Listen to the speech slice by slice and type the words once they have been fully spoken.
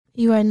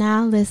You are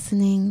now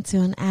listening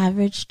to an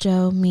Average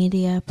Joe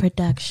Media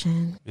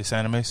production. It's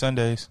Anime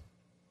Sundays.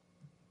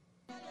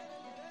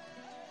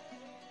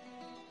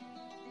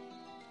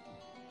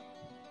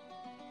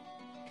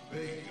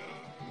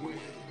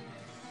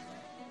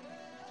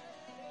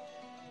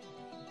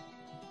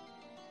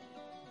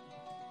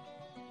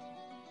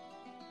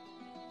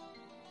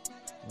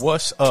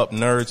 What's up,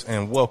 nerds,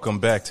 and welcome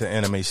back to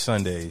Anime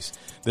Sundays,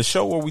 the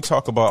show where we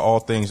talk about all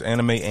things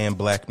anime and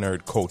black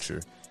nerd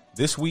culture.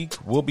 This week,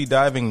 we'll be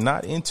diving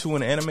not into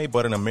an anime,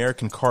 but an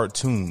American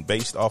cartoon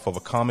based off of a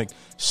comic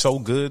so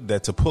good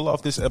that to pull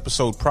off this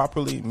episode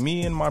properly,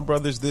 me and my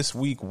brothers this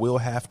week will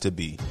have to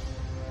be.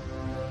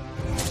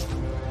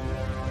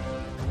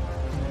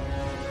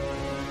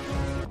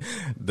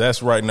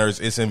 That's right,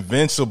 nerds. It's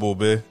Invincible,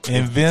 bitch.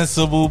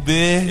 Invincible,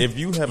 bitch. If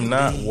you have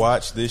not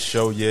watched this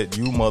show yet,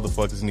 you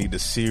motherfuckers need to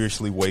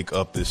seriously wake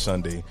up this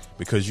Sunday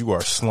because you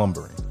are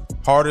slumbering.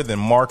 Harder than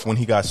Mark when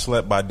he got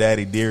slept by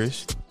Daddy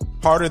Dearest.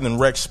 Harder than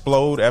Rex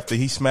Splode after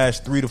he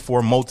smashed 3 to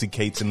 4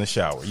 multi-cates in the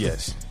shower.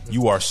 Yes,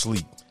 you are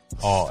asleep.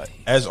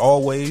 As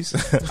always,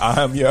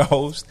 I am your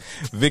host,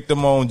 Victor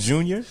Moan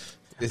Jr.,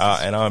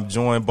 and I'm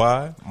joined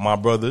by my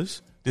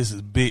brothers. This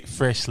is Big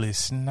Freshly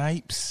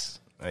Snipes.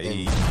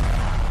 Hey.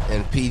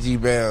 And PG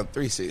Brown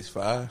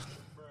 365.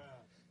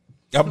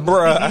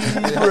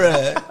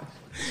 Bruh.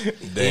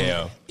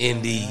 Damn.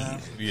 Indeed.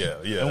 Yeah.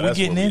 And we're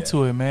getting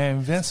into it, man.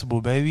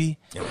 Invincible, baby.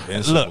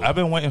 Invincible. Look, I've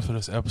been waiting for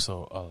this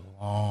episode a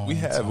long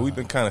time. We've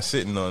been kind of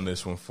sitting on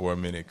this one for a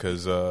minute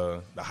because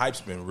the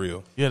hype's been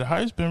real. Yeah, the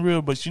hype's been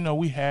real, but you know,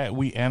 we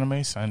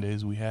Anime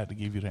Sundays. We had to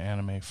give you the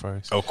anime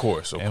first. Of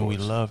course. And we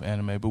love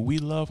anime, but we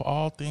love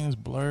all things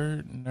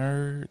blurred,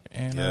 nerd,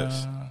 and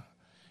yes.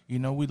 You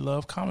know, we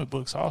love comic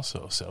books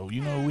also. So, you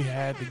know, we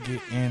had to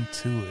get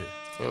into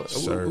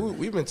it.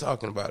 We've been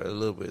talking about it a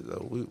little bit,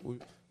 though. We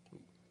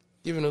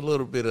giving a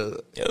little bit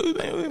of... Yeah,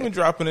 we've been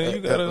dropping it.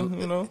 You got to,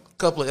 you know. A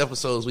couple of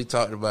episodes we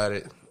talked about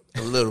it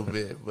a little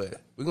bit, but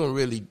we're going to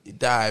really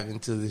dive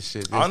into this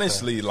shit this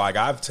Honestly, time. like,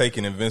 I've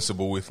taken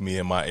Invincible with me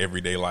in my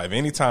everyday life.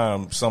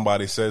 Anytime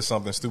somebody says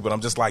something stupid, I'm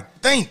just like,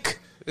 think,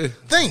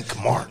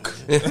 Mark.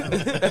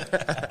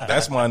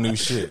 That's my new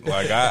shit.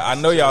 Like, I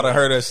know y'all done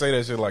heard us say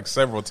that shit like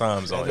several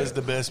times on That is here.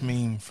 the best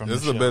meme from This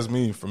is the the show. best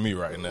meme for me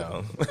right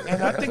now.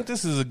 And I think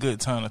this is a good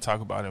time to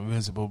talk about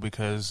Invincible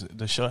because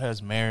the show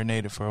has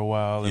marinated for a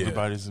while. Yeah.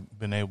 Everybody's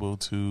been able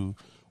to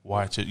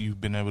watch it. You've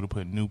been able to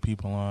put new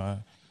people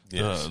on.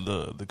 Yes.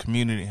 The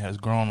community has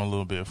grown a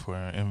little bit for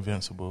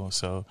Invincible.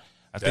 So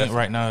I think Definitely.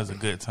 right now is a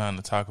good time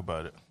to talk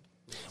about it.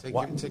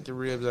 Take your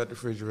ribs out the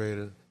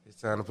refrigerator.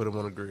 It's time to put them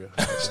on the grill.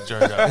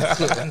 Straight up.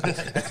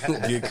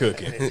 Get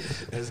cooking.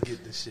 Let's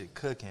get this shit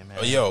cooking, man.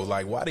 Yo,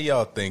 like, why do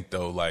y'all think,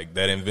 though, like,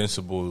 that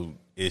Invincible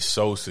is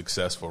so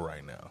successful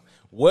right now?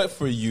 What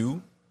for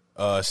you,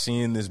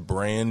 seeing this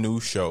brand new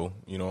show,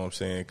 you know what I'm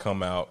saying,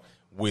 come out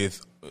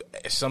with,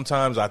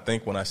 sometimes I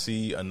think when I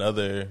see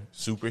another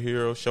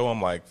superhero show,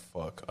 I'm like,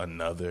 fuck,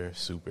 another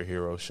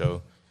superhero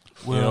show.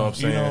 Well, you know what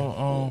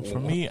I'm saying? For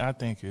me, I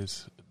think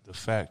it's the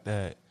fact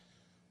that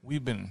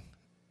we've been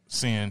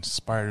seeing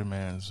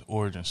Spider-Man's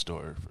origin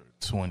story for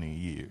 20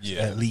 years, Yeah,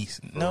 at least.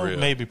 No, real.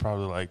 maybe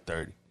probably like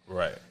 30.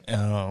 Right.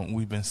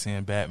 We've been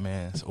seeing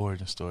Batman's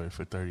origin story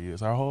for 30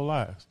 years, our whole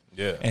lives.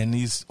 Yeah. And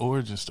these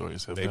origin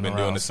stories have They've been been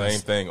around doing the same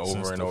since- thing over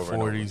since and the over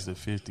and over. 40s, the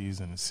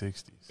 50s, and the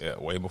 60s. Yeah,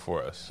 way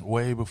before us.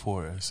 Way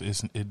before us.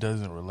 It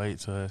doesn't relate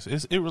to us.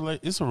 It's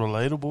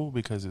relatable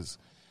because it's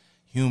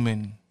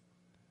human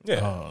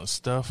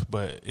stuff,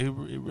 but it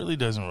really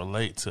doesn't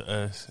relate to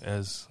us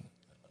as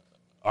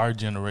our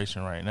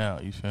generation right now.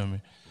 You feel me?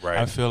 Right.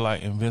 I feel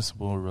like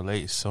Invincible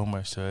relates so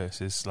much to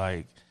us. It's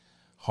like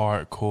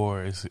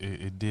hardcore.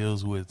 It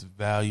deals with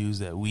values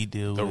that we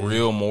deal The with.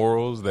 real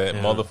morals that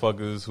Yeah.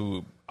 motherfuckers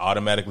who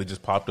automatically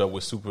just popped up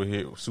with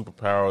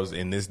superpowers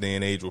in this day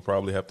and age will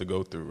probably have to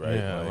go through, right?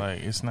 Yeah, like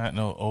it's not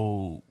no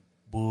old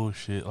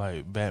bullshit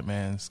like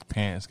Batman's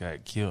parents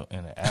got killed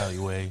in an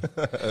alleyway.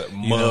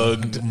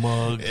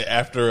 Mugged.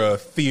 after a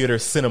theater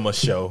cinema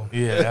show.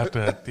 Yeah,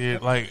 after a theater.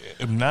 Like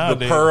The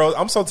nowadays, pearls.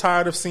 I'm so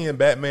tired of seeing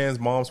Batman's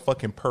mom's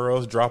fucking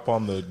pearls drop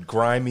on the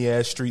grimy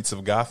ass streets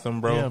of Gotham,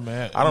 bro. Yeah,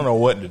 man. I don't know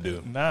what to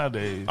do.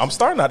 nowadays, I'm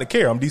starting not to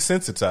care. I'm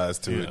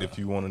desensitized to it. Yeah. If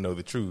you want to know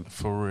the truth,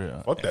 for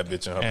real. fuck that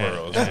bitch and her And-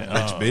 pearls. and,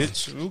 Rich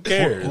bitch. Who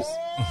cares?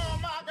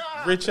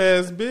 Rich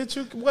ass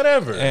bitch.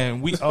 Whatever.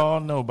 And we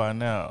all know by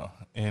now,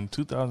 in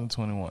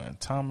 2021,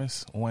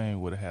 Thomas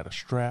Wayne would have had a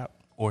strap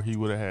or he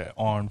would have had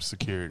armed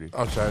security.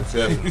 I'm trying to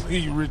tell you.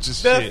 He rich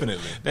as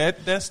Definitely.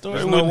 shit. That story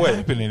There's no wouldn't way.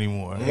 happen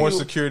anymore. More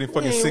security,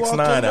 fucking ain't 6ix9ine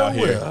walking out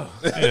here. nowhere.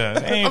 Yeah,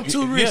 they ain't- I'm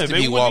too rich to they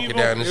be wouldn't walking even-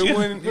 down this It shit.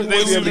 wouldn't, you They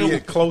wouldn't be able to wouldn't-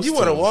 get close You to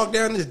want to it. walk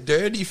down this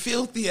dirty,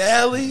 filthy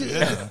alley?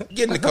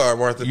 Get in the car,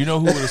 Martha. You know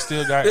who would have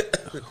still got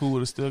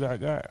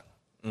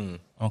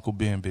Uncle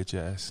Ben, bitch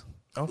ass.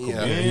 Uncle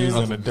Yeah. Ben. He was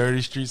on the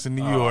dirty streets of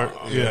New York.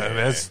 Yeah,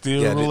 that's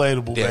still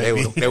relatable, yeah,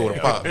 baby. they would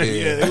have popped. Yeah,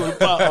 Yeah, they would have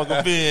popped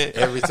Uncle Ben.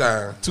 every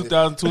time.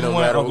 2021, No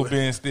matter Uncle what.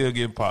 Ben still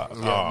getting popped.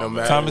 no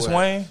matter Thomas what.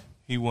 Wayne,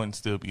 he wouldn't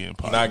still be getting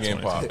popped. Not in getting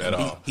popped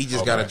 2020. at all. He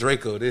just got a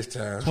Draco this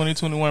time.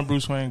 2021,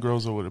 Bruce Wayne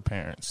grows up with his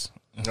parents.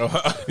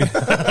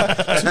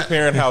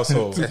 Two-parent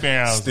household.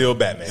 Still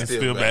Batman.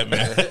 Still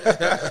Batman.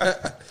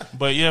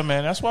 But yeah,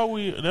 man, that's why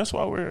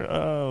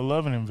we're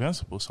loving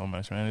Invincible so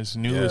much, man. It's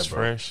new, it's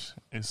fresh,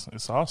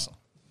 it's awesome.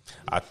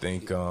 I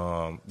think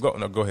go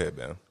ahead,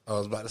 man. I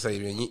was about to say,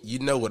 man, you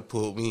know what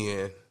pulled me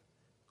in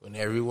when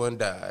everyone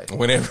died.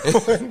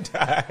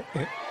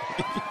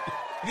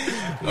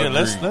 Yeah,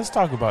 let's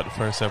talk about the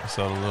first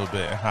episode a little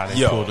bit and how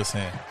they pulled us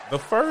in. The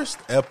first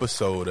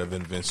episode of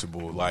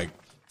Invincible, like,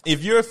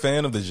 if you're a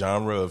fan of the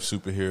genre of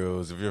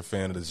superheroes, if you're a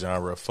fan of the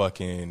genre of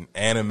fucking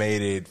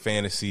animated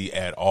fantasy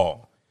at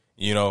all,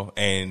 you know,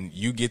 and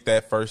you get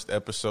that first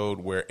episode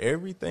where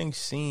everything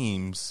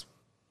seems,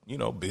 you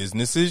know,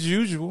 business as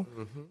usual.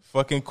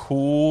 Fucking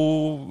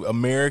cool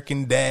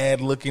American dad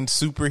looking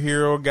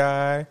superhero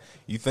guy.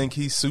 You think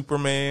he's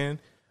Superman.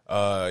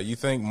 You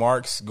think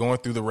Mark's going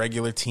through the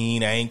regular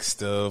teen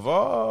angst of,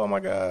 oh my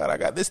God, I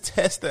got this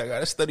test that I got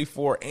to study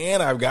for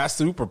and I've got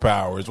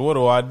superpowers. What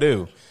do I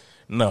do?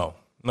 No,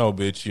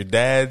 bitch. Your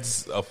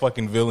dad's a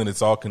fucking villain.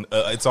 It's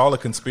all a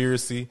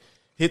conspiracy.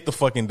 Hit the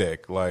fucking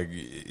deck. Like,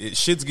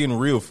 shit's getting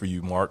real for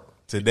you, Mark,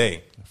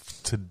 today.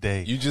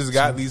 You just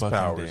got these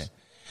powers.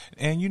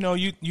 And you know,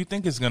 you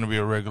think it's gonna be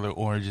a regular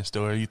origin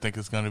story. You think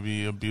it's gonna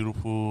be a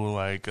beautiful,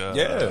 like,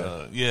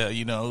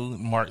 you know,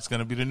 Mark's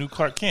gonna be the new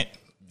Clark Kent.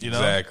 You know?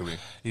 Exactly.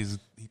 He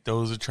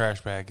throws a trash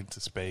bag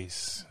into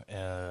space.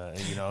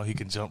 You know, he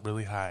can jump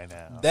really high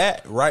now.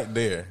 That right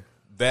there,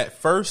 that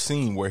first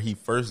scene where he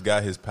first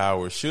got his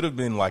powers should have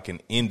been like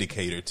an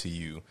indicator to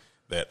you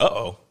that,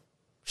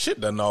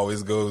 shit doesn't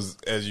always goes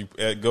as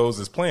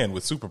planned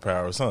with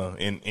superpowers, huh?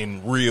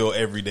 In real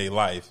everyday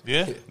life.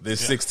 Yeah.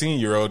 This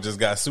 16-year-old just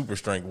got super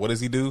strength. What does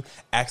he do?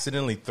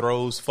 Accidentally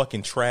throws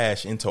fucking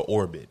trash into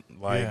orbit.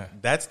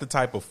 Like, that's the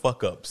type of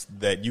fuck ups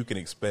that you can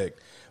expect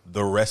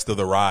the rest of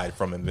the ride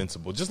from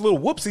Invincible. Just little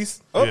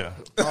whoopsies. Oh, yeah.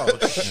 Oh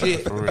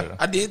shit! For real.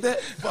 I did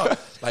that. Fuck.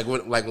 Like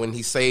when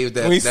he saved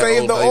that. When he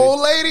saved the old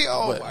lady.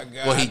 Oh but, my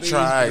God! Well, he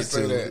tried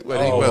to.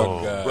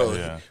 Oh god, bro,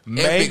 yeah.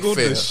 Mangled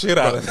the shit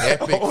out of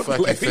that epic old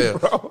fucking lady,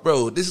 fail,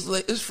 bro.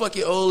 This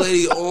fucking old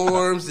lady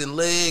arms and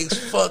legs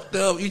fucked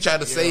up. You tried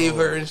to save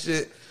her and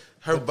shit.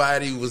 Her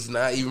body was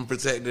not even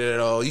protected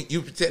at all.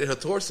 You protected her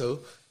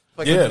torso.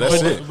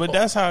 That's it. But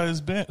that's how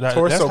it's been.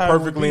 Torso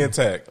perfectly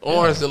intact.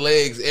 Arms and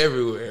legs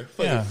everywhere.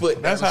 Fucking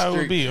foot. That's how it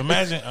would be.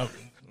 Imagine.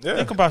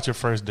 Think about your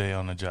first day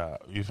on the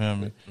job. You feel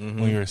me?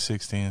 When you were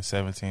 16,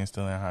 17,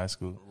 still in high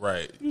school.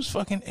 Right. You was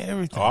fucking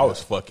everything.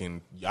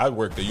 I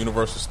worked at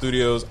Universal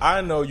Studios. I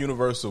know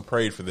Universal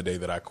prayed for the day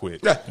that I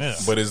quit. Yeah.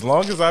 But as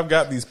long as I've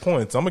got these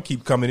points, I'm going to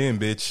keep coming in,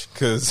 bitch.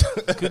 Cause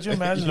could you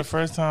imagine the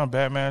first time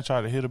Batman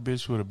tried to hit a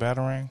bitch with a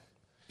batarang?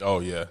 Oh,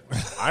 yeah.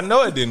 I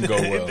know it didn't go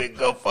well. It didn't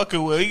go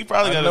fucking well. He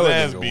probably got his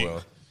ass beat.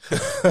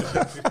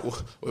 Well,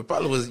 it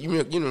probably was,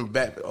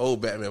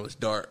 old Batman was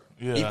dark.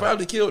 Yeah. He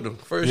probably killed him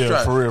first try.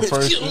 Yeah, for real.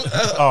 First.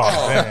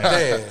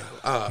 Damn.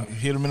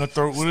 Hit him in the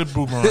throat with a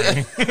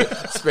boomerang.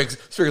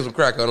 Sprinkle some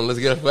crack on him. Let's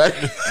get him back.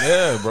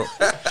 Yeah, bro.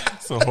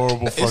 It's a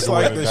horrible fucking It's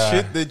like the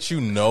shit that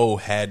you know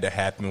had to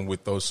happen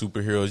with those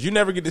superheroes. You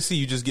never get to see.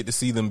 You just get to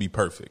see them be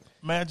perfect.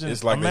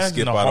 It's like they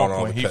skip the out Hulk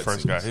on when he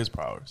first got his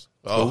powers.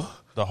 Oh.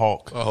 The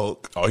Hulk. Oh,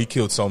 he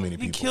killed so many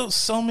people. He killed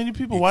so many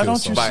people. Why don't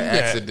you see by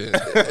that? accident?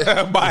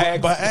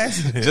 By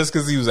accident. Just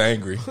because he was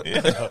angry.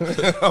 Yeah.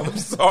 I'm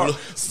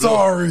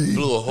sorry.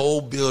 Blew a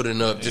whole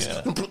building up. Just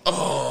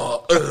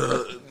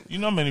You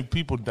know how many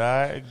people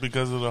died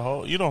because of the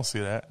Hulk? You don't see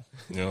that.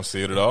 You don't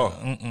see it at all.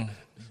 Mm-mm.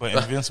 But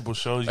Invincible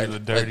shows you the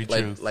dirty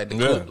truth. Like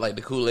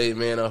the Kool-Aid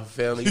man off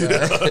Family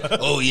Guy.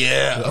 Oh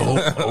yeah.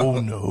 Oh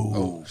no.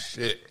 Oh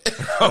shit.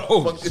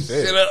 Oh fuck this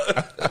shit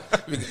up.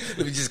 Let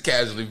me just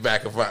casually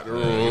back up out the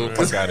room.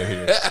 Fuck out of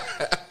here.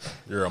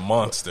 You're a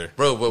monster,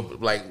 bro.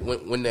 But like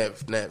when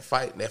that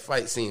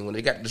fight scene when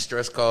they got the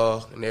distress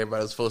call and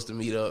everybody was supposed to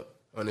meet up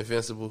on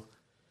Invincible,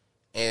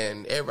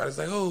 and everybody's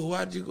like, "Oh,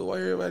 why'd you go? Why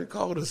everybody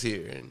called us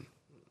here?" And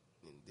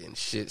then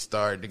shit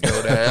started to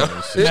go down.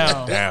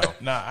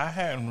 Now, I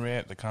hadn't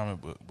read the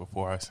comic book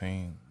before I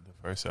seen the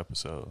first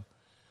episode.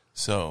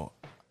 So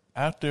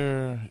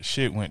after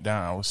shit went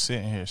down, I was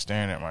sitting here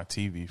staring at my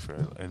TV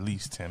for at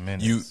least 10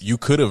 minutes. You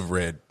could have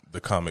read the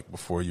comic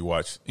before you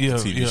watched the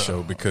TV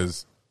show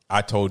because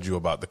I told you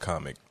about the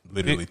comic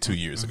literally 2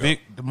 years ago. Vic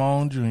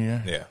Damone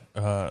Jr.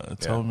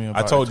 told me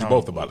about I told the you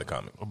both about the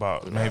comic.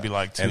 About maybe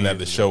like 2 and years that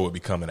the show would be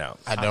coming out.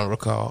 I don't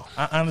recall.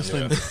 I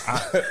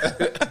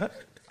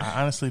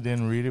honestly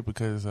didn't read it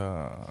because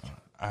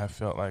I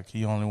felt like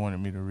he only wanted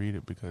me to read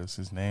it because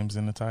his name's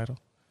in the title.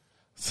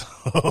 So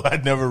I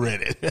never read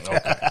it.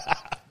 Okay.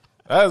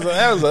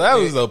 That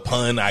was a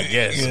pun, I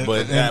guess,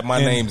 but my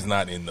name's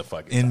not in the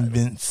fucking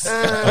Invincible.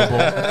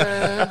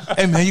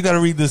 Hey man, you got to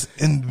read this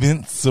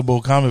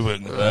Invincible comic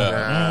book.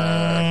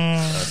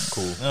 That's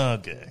cool.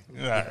 Okay,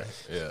 all right.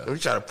 Yeah, let me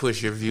try to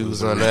push your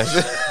views on that.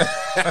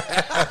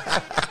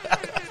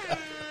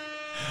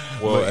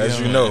 Well, as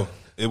you know,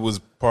 it was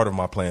part of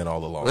my plan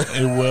all along.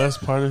 It was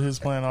part of his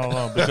plan all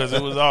along because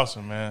it was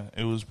awesome, man.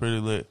 It was pretty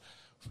lit,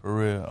 for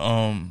real.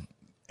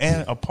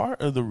 And a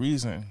part of the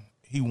reason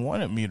he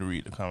wanted me to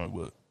read the comic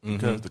book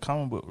because the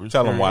comic book was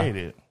Tell 'em why.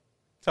 created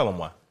Tell them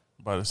why.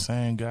 by the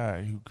same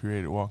guy who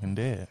created Walking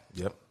Dead.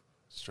 Yep.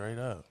 Straight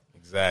up.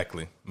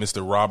 Exactly.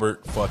 Mr.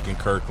 Robert fucking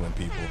Kirkland,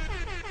 people.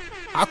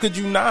 How could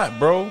you not,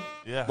 bro?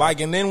 Yeah.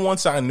 Like, and then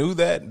once I knew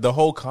that, the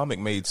whole comic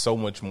made so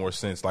much more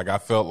sense. Like, I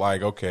felt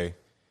like, okay,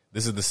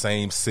 this is the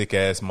same sick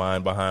ass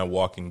mind behind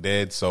Walking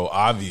Dead. So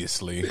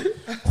obviously,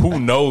 who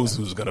knows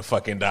who's gonna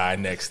fucking die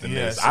next in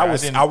this? so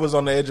I was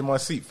on the edge of my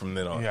seat from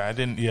then on. Yeah, I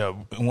didn't. Yeah,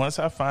 once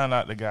I found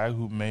out the guy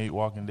who made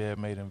Walking Dead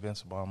made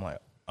Invincible, I'm like,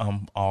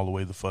 I'm all the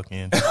way the fuck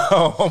in. See,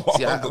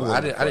 I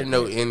didn't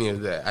know any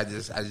of that. I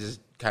just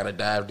kind of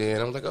dived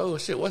in. I was like, oh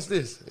shit, what's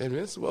this?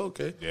 Invincible,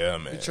 okay. Yeah,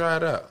 man. You try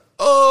it out.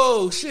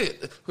 Oh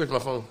shit, where's my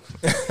phone?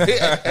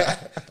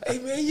 Hey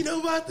man, you know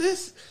about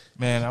this?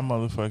 Man,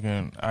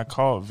 I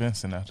called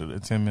Vincent after the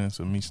 10 minutes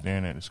of me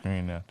staring at the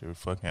screen after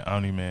fucking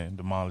Omni-Man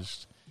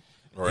demolished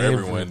Or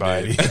everyone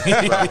everybody. did.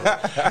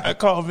 I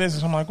called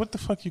Vincent. I'm like, what the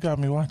fuck you got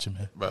me watching,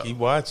 man? Bro, Keep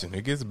watching.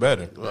 It gets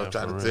better. well, I'm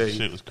trying for to real. tell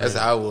Shit you. was That's crazy.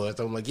 how I was.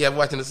 I'm like, yeah, I'm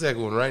watching the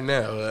second one right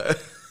now.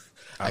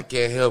 I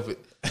can't help it.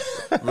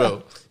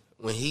 Bro,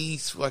 when he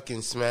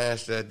fucking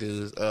smashed that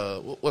dude's,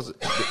 what was it?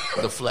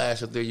 The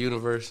Flash of their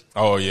universe?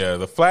 Oh, yeah.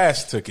 The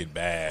Flash took it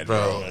bad,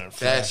 Bro, bro.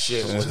 that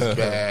shit was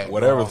bad.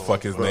 Whatever the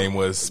fuck his name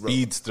was.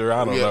 Speedster.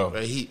 I don't know.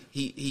 Bro,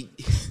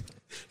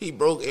 he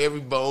broke every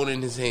bone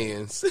in his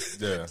hands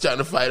Yeah. trying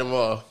to fight him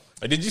off.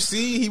 Did you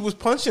see he was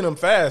punching him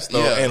fast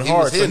though Yeah, and he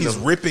hard? was So hitting he's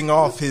him. ripping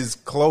off his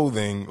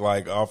clothing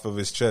like off of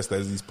his chest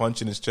as he's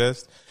punching his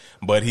chest.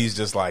 But he's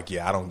just like,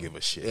 yeah, I don't give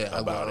a shit Yeah,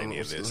 about I'm- any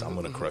of this. I'm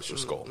gonna crush your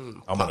skull.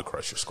 I'm gonna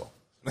crush your skull.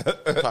 Pop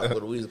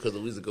with Louisa because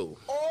Louisa go.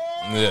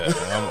 Yeah,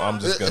 I'm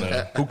just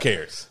gonna. Who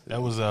cares?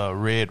 That was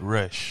Red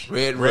Rush.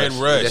 Red Red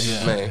Rush. Rush. That's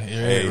his name. Red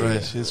Hey.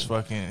 Rush. His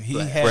fucking he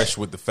had Fresh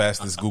with the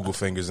fastest Google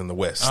fingers in the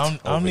West. Over here,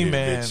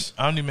 Omni-Man. bitch.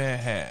 Omni-Man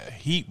had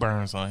heat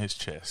burns on his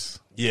chest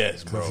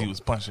Yes, bro. because he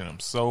was punching him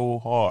so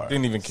hard.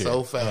 Didn't even care.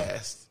 So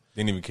fast.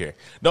 Didn't even care.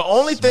 The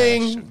only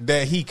thing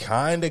that he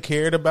kind of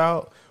cared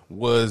about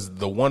was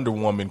the Wonder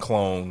Woman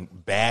clone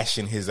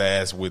bashing his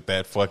ass with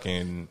that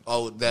fucking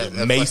That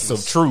mace fucking-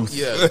 of truth.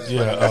 Yeah.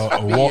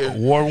 Yeah,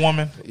 War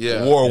Woman.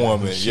 Yeah. War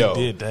Woman, She yo.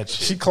 did that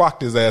shit. She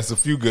clocked his ass a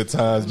few good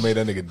times, made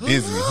that nigga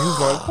dizzy. He was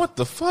like, what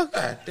the fuck?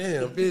 God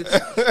damn,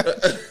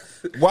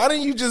 bitch. Why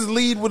didn't you just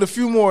lead with a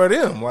few more of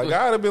them? Like,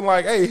 I'd have been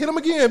like, hey, hit him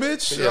again,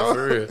 bitch. Yeah,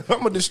 for real. I'm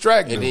going to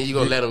distract him. And then you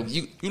gonna let him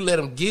you let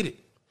him get it.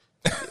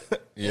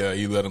 Yeah,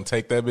 you let him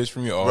take that bitch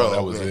from you. Oh, Bro,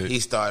 that was man, it. he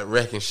started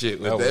wrecking shit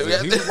with That that. was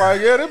it. He was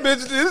like, yeah, that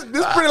bitch, this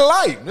pretty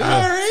light. All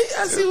right,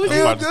 I see what I'm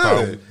you about to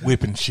start good.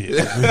 whipping shit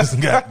with this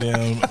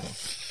goddamn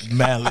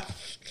mallet.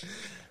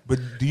 But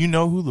do you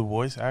know who the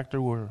voice actor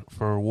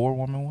for War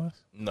Woman was?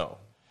 No.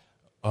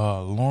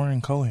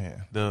 Lauren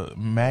Cohan, the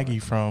Maggie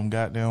from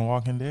goddamn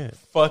Walking Dead.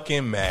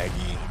 Fucking Maggie.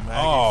 Maggie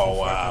Oh,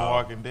 from fucking wow.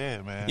 Walking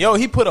Dead, man. Yo,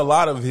 he put a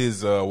lot of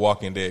his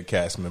Walking Dead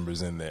cast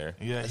members in there.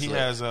 Yeah, he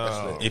has.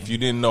 If you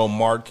didn't know,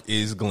 Mark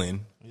is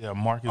Glenn. Yeah,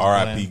 Marcus.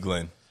 R.I.P.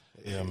 Glenn.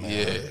 Yeah, man.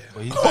 Yeah.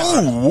 But he's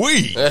Ooh,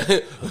 wee.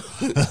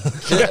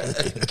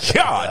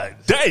 God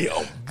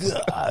damn.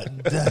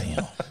 God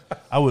damn.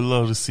 I would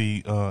love to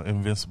see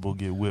Invincible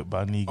get whipped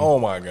by Negan. Oh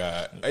my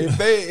God!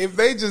 If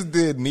they just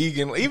did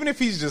Negan, even if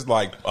he's just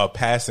like a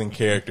passing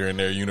character in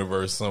their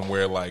universe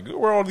somewhere, like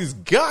where all these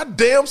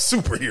goddamn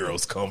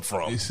superheroes come You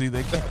from? see,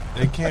 they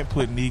can't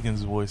put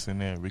Negan's voice in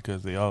there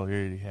because they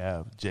already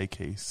have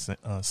J.K.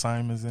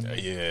 Simons in there.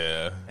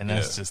 Yeah, And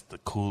that's just the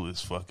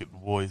coolest fucking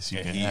voice you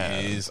and can he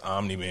have. is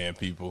Omni-Man,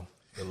 people,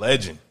 the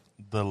legend,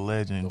 The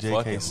legend, The J.K.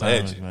 fucking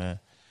Simons, legend. man.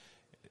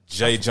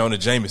 J. Jonah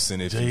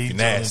Jameson. If J. you're Jonah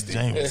nasty,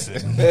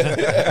 Jameson.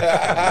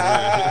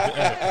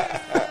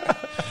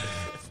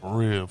 For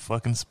real,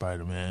 fucking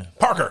Spider-Man.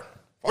 Parker,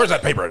 where's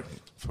that paper?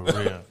 For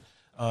real.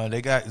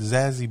 They got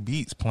Zazie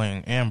Beetz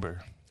playing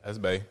Amber. That's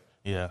Bay.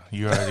 Yeah,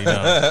 you already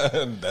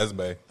know. That's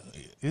Bay.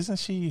 Isn't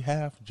she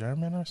half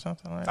German or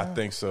something like that? I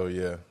think so.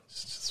 Yeah,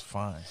 It's just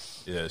fine.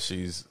 yeah.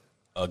 She's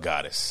a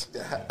goddess.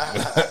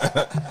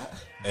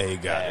 A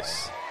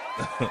goddess.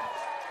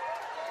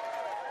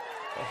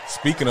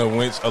 Speaking of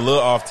which, a little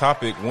off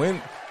topic.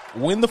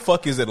 When the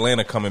fuck is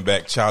Atlanta coming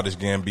back, Childish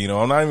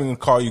Gambino? I'm not even gonna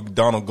call you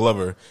Donald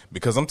Glover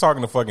because I'm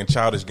talking to fucking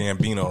Childish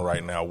Gambino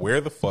right now.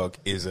 Where the fuck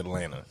is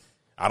Atlanta?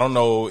 I don't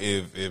know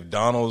if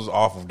Donald's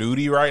off of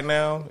duty right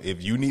now.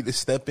 If you need to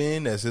step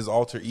in as his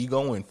alter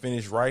ego and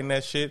finish writing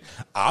that shit,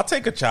 I'll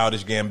take a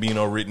Childish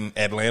Gambino written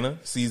Atlanta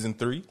season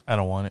 3. I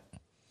don't want it.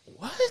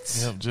 What?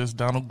 Yep, just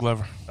Donald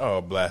Glover. Oh,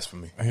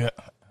 blasphemy! Yeah,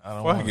 I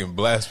don't want it. Fucking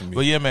blasphemy!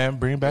 But yeah, man,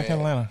 bring back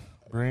Atlanta.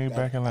 Bring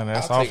back Atlanta.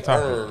 That's I'll off take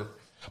topic. Earn.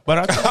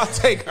 But I'll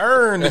take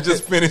Ern to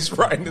just finish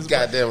writing this.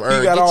 Goddamn Earn.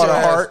 He got Get all your the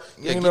ass- heart.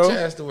 Yeah, you get know, your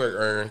ass to work,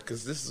 Earn,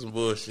 because this is some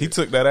bullshit. he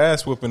took that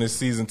ass whooping in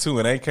season 2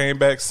 and ain't came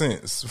back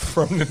since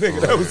from the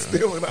nigga that was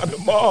stealing out the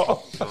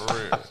mall.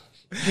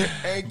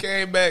 Ain't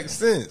came back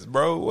since,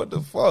 bro. What the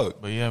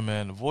fuck? But yeah,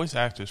 man, the voice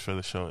actors for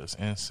the show is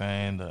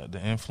insane.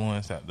 The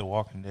influence that The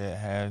Walking Dead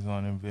has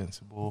on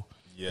Invincible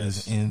Yes.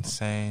 is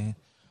insane.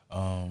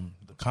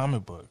 The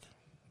comic book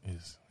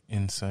is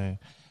insane.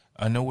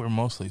 I know we're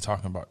mostly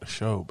talking about the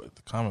show, but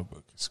the comic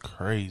book is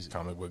crazy.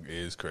 Comic book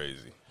is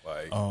crazy.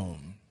 Like,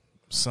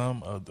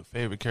 some of the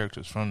favorite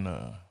characters from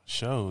the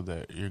show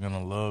that you're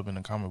gonna love in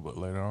the comic book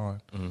later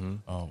on.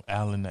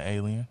 Alan the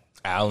Alien.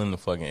 Alan the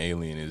fucking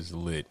Alien is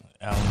lit.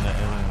 Alan the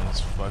Alien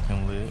is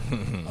fucking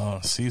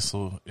lit.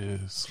 Cecil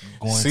is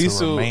going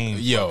to remain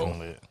fucking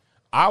lit.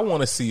 I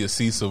want to see a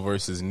Cecil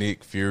versus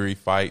Nick Fury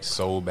fight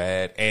so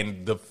bad.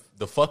 And the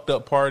fucked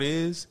up part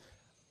is,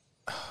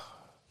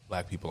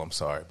 black people, I'm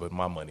sorry, but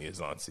my money is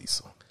on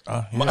Cecil.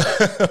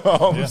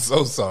 I'm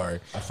so sorry.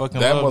 I fucking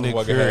that love Nick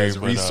motherfucker Fury, has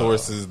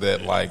resources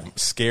that like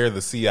scare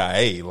the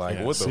CIA. Like,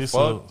 what the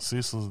fuck?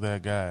 Cecil's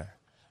that guy.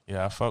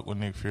 Yeah, I fuck with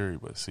Nick Fury,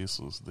 but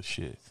Cecil's the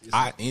shit.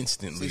 I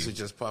instantly Cecil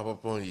just pop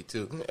up on you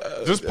too.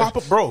 Just pop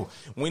up, bro.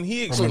 When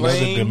he From another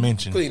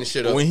dimension. Clean the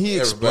shit up. When he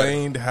everybody.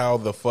 explained how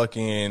the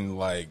fucking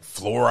like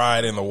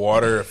fluoride in the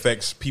water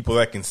affects people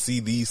that can see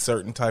these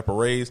certain type of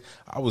rays,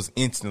 I was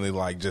instantly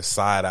like just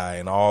side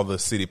eyeing all the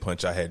city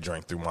punch I had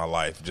drank through my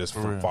life just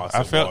from faucet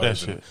I felt that waters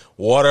shit. and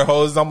water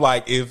hoses. I'm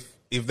like, if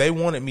they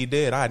wanted me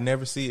dead, I'd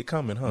never see it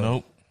coming, huh?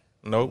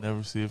 Nope.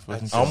 Never see it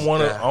fucking.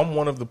 I'm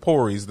one of the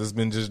pories that's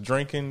been just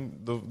drinking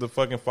the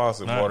fucking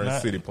faucet water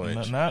and city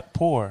punch. Not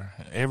poor.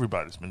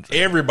 Everybody's been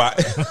drinking.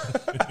 Everybody.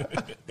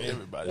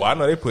 Everybody. Well, I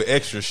know they put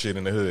extra shit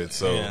in the hood,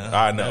 so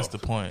I know that's the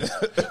point.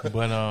 But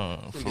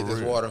for get this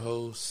real, water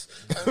hose.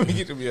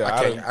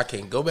 I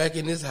can't go back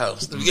in this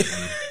house.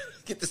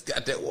 Get this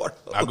goddamn water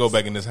hose. I go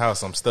back in this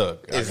house, I'm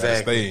stuck.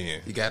 Exactly.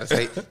 I gotta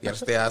stay in. You gotta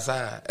stay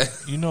outside.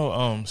 you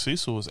know,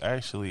 Cecil was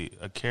actually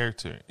a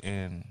character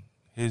in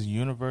his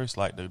universe,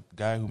 like the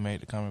guy who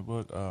made the comic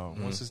book.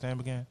 What's his name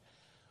again?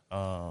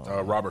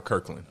 Robert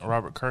Kirkland.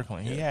 Robert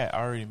Kirkland. He had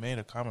already made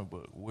a comic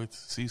book with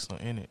Cecil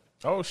in it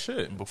Oh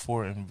shit!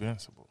 before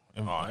Invincible.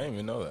 Oh, I didn't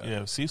even know that.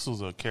 Yeah,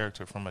 Cecil's a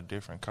character from a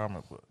different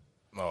comic book.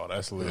 Oh,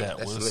 that's lit. That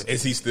was lit.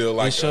 Is he still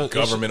like a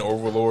government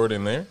overlord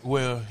in there?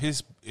 well.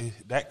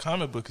 That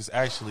comic book is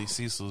actually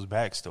Cecil's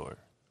backstory.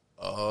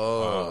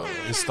 Oh,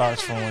 It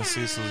starts from when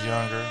Cecil's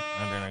younger,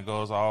 and then it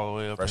goes all the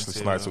way up. Freshly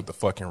until, Snipes with the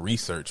fucking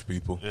research,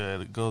 people. Yeah,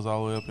 it goes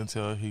all the way up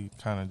until he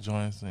kind of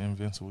joins the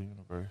Invincible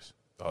universe.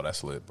 Oh,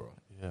 that's lit, bro.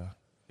 Yeah,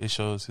 it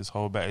shows his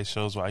whole back. It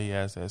shows why he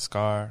has that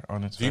scar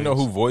on his face. Do you know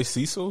who voiced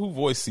Cecil? Who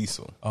voiced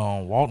Cecil?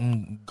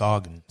 Walton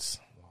Goggins.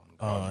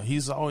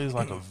 He's always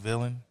like a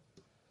villain.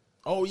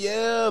 Oh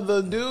yeah,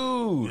 the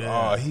dude.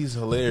 Yeah. Oh, he's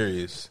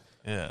hilarious.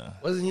 Yeah,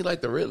 wasn't he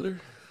like the Riddler?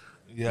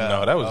 yeah.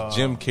 No, that was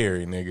Jim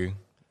Carrey, nigga.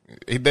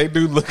 They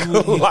do look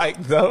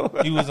alike though.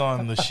 He was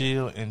on The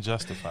Shield and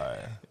Justified.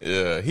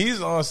 Yeah,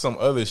 he's on some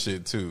other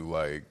shit too,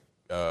 like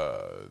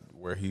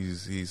where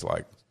he's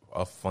like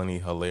a funny,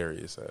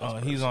 hilarious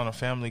ass. He's on a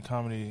family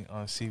comedy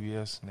on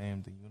CBS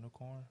named The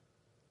Unicorn.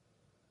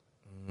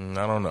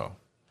 I don't know.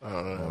 I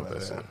don't know.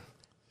 That's it.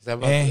 Is that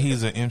about And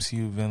he's an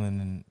MCU villain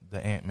in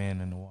The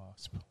Ant-Man and the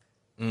Wasp.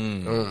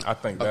 I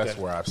think that's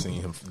where I've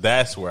seen him.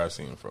 That's where I've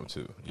seen him from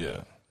too.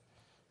 Yeah.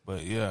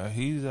 But yeah,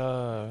 he's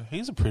a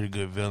pretty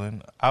good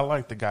villain. I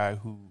like the guy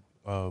who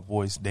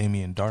voiced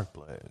Damien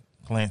Darkblood,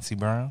 Clancy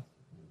Brown.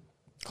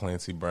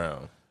 Clancy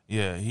Brown.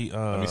 Yeah, he.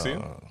 Let me see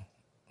him.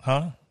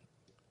 Huh?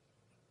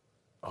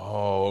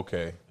 Oh,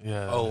 okay.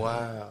 Yeah. Oh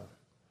wow.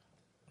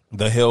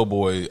 The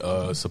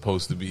Hellboy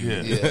supposed to be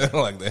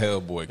like the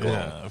Hellboy clone.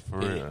 Yeah, for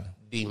real.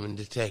 Demon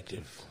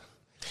detective.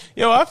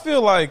 Yo, I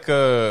feel like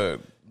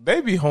they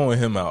be hoeing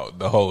him out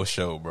the whole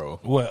show, bro.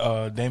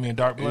 What? Damien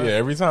Darkblood. Yeah,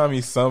 every time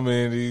he's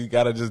summoned, he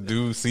gotta just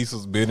do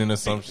Cecil's bidding or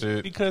some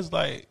shit. Because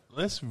like,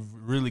 let's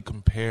really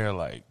compare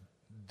like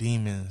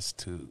demons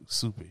to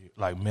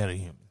like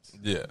metahumans.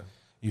 Yeah.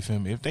 You feel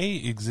me? If they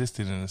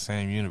existed in the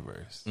same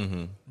universe,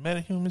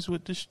 metahumans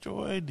would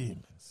destroy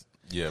demons.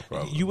 Yeah,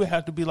 probably. You would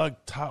have to be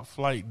like top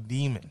flight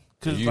demon.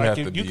 Because You like, have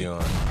to you be can,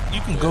 on.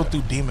 you can go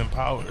through demon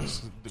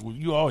powers.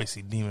 You always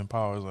see demon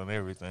powers on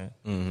everything.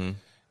 Mm-hmm.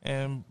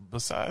 And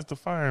besides the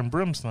fire and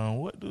brimstone,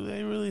 what do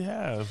they really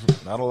have?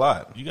 Not a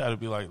lot. You got to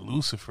be like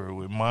Lucifer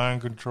with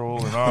mind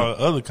control and all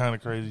other kind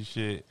of crazy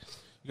shit.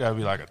 You got to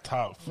be like a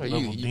top level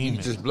You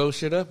demon. just blow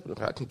shit up.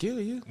 I can kill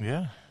you.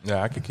 Yeah.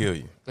 Yeah, I could kill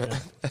you.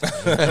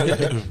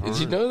 Did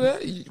you know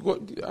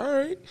that? All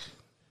right.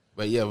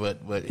 But yeah,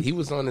 but he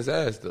was on his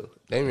ass though.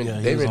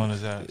 Damien, he was on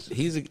his ass.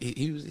 He was an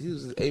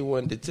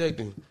A1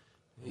 detective.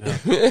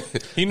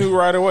 He knew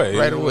right away.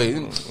 Right away.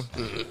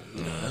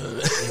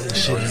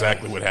 Sure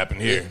exactly what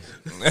happened here.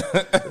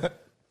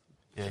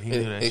 Yeah, he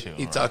knew that shit.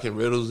 He right. talking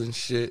riddles and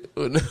shit.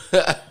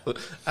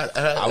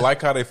 I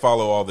like how they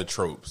follow all the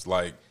tropes.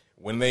 Like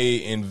when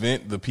they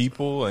invent the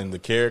people and the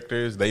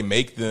characters, they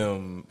make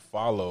them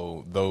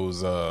follow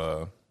those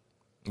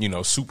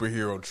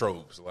superhero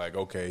tropes. Like,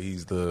 okay,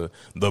 he's the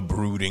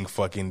brooding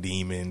fucking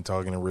demon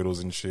talking in riddles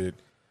and shit.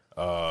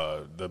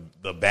 The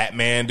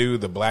Batman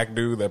dude, the black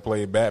dude that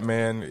played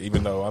Batman,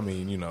 even though, I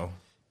mean,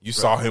 you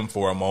saw him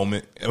for a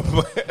moment.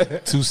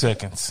 2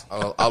 seconds.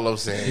 all I'm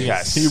saying He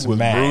got is He was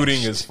smashed.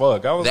 brooding as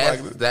fuck. I was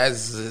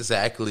that's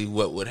exactly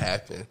what would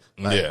happen.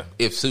 Like, Yeah.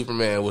 if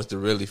Superman was to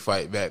really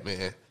fight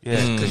Batman. Yeah,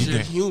 Because you you're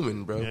get-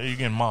 human, bro. Yeah, you're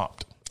getting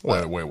mopped.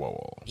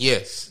 whoa.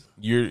 Yes.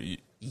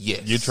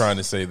 Yes. You're trying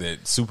to say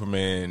that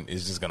Superman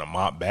is just going to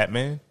mop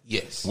Batman?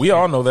 Yes. We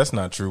all know that's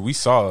not true. We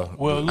saw.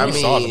 Well, I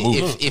saw the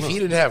mean, movie. if he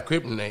didn't have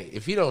kryptonite,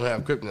 if he don't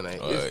have kryptonite,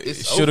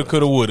 it's shoulda, over.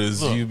 coulda,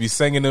 wouldas. You'd be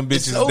singing them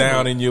bitches over.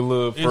 down in your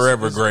little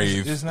forever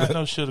grave. It's not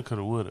no shoulda,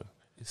 coulda, woulda.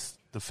 It's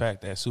the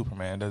fact that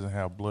Superman doesn't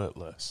have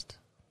bloodlust.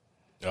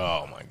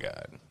 Oh my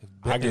god! If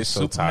I get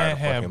so Superman tired of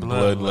had fucking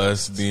bloodlust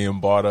bloodlust being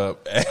brought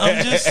up.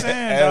 I'm just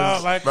saying,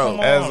 dog. Like, bro, come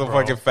on, as a bro.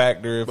 fucking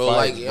factor. Bro,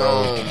 Fight, like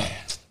bro.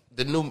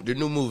 the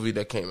new movie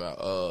that came out,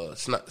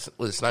 was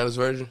it Snyder's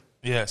version?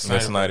 Yeah, The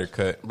Snyder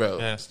cut, Bro,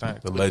 Yeah, Snyder.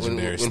 the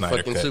legendary when Snyder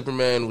fucking cut.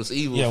 Superman was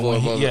evil Yeah, for when a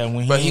he- moment, yeah,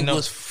 when but he he know-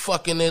 was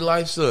fucking their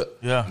lives up.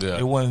 Yeah, Yeah.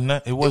 it wasn't.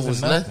 It It wasn't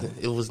was nothing.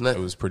 It was It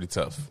nothing. was pretty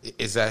tough.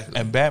 Exactly.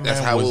 And Batman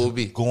That's how was it would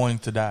be. going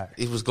to die.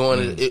 It was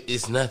going.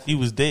 It's nothing. He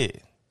was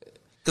dead.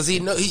 Because he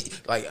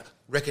like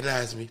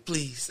recognize me,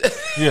 please.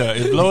 Yeah,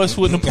 if Lois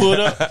wouldn't have pulled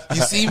up,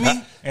 You see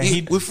me?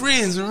 And We're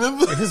friends,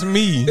 remember? It's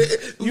me.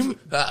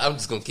 I'm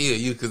just gonna kill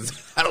you because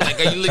I don't like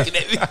how you looking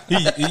at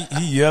me.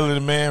 he yelling at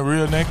the man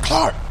real name,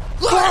 Clark.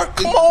 Clark,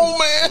 come on,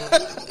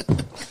 man.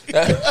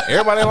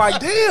 Everybody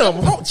like, damn,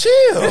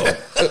 chill.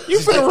 You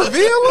finna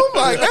reveal him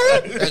like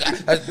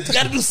that? I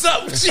gotta do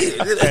something.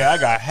 Shit. Hey, I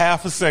got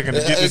half a second to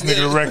get this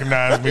nigga to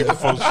recognize me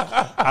before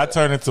I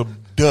turn into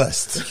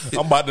dust.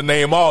 I'm about to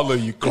name all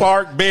of you.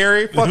 Clark,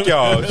 Barry, fuck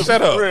y'all.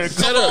 Shut up. Fred,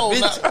 Shut up,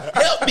 bitch.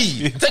 Help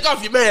me. Take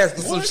off your mask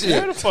or some Where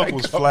shit. the fuck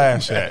was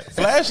Flash at?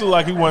 Flash looked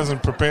like he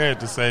wasn't prepared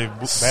to save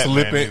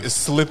Batman.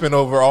 Slipping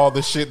over all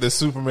the shit that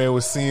Superman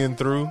was seeing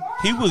through.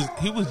 He was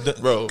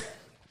Bro,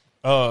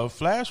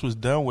 Flash was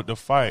done with the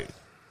fight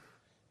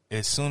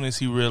as soon as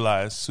he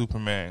realized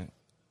Superman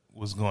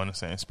was going the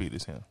same speed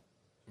as him.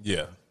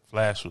 Yeah.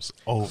 Flash was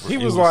over. He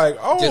It was like,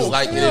 oh, just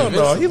like hell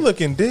no. Invincible. He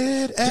looking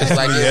dead just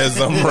like as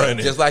I'm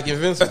running. Just like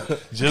Invincible.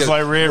 just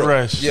like Red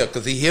Rush. Yeah,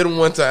 because he hit him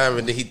one time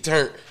and then he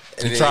turned.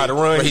 And He then tried to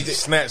run. but He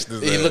snatched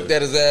his He ass. looked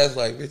at his ass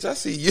like, bitch, I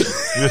see you.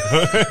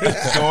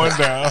 going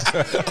down.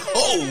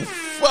 Oh,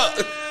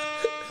 fuck.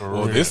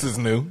 Well, this is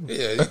new.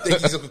 Yeah, you think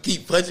he's gonna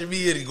keep punching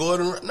me and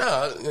going around?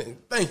 Nah,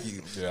 thank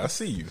you. Yeah, I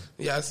see you.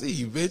 Yeah, I see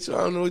you, bitch. I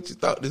don't know what you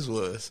thought this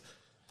was.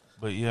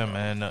 But yeah,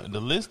 man, the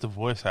list of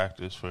voice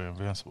actors for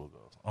Invincible goes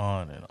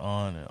on and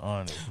on and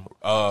on.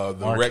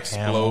 The Mark Rex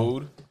Hamill.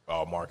 Explode.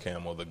 Oh, Mark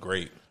Hamill, the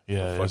great.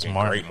 Yeah, the it's fucking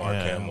Mark, great Mark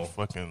yeah, Hamill.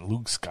 Fucking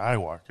Luke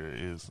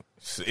Skywalker is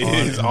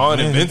On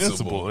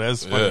Invincible.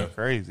 That's fucking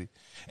crazy.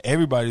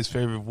 Everybody's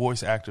favorite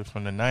voice actor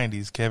from the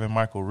 90s, Kevin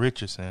Michael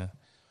Richardson,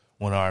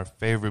 one of our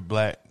favorite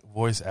black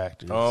voice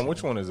actors.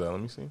 Which one is that? Let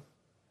me see.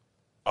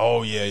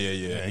 Oh, yeah.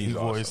 Yeah, he He's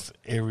voiced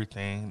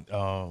everything.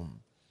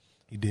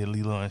 He did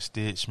Lilo and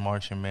Stitch,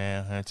 Martian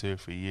Manhunter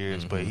for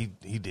years, but he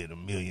did a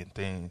million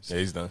things. Yeah,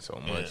 he's done so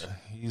much. Yeah,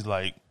 he's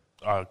like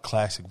our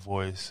classic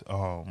voice.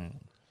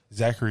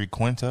 Zachary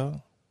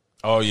Quinto.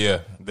 Oh yeah,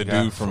 the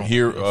guy dude from from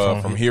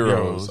Heroes.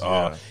 Heroes,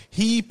 yeah.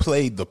 He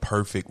played the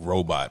perfect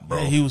robot, bro.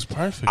 Yeah, he was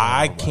perfect.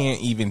 I Robot.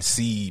 can't even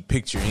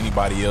picture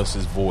anybody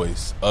else's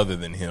voice other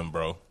than him,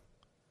 bro.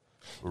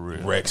 For real.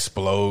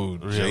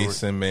 Rexplode, Real.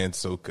 Jason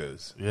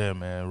Mantzoukas. Yeah,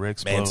 man.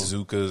 Rex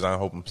Mantzoukas, I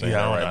hope I'm saying Yeah,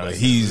 I that don't know right, how but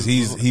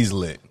to he's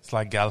lit. It's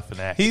like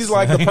Galifianakis. He's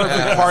like the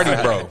perfect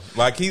party bro.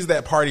 Like he's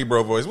that party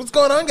bro voice. What's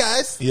going on,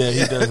 guys? Yeah, he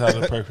does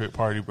have the perfect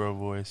party bro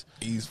voice.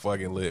 He's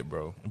fucking lit,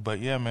 bro. But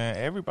yeah, man,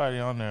 everybody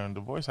on there and the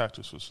voice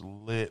actors was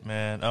lit,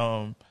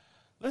 man.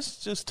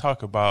 Let's just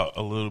talk about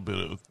a little bit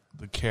of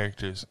the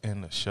characters in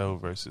the show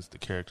versus the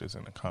characters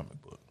in the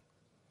comic book.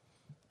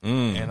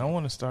 And I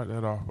want to start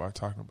that off by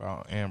talking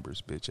about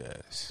Amber's bitch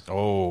ass.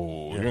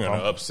 Oh, Yeah, you're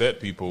gonna upset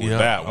people with Yeah,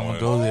 that I'm one. gonna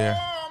go there.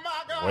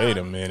 Wait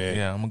a minute.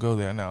 Yeah, I'm gonna go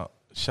there now.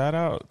 Shout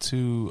out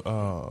to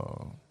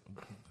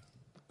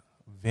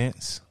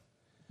Vince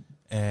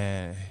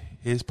and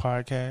his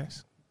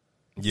podcast.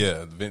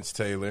 Yeah, Vince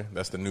Taylor.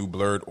 That's the new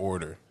Blurred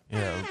Order.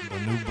 Yeah, the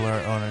new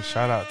Blur owner.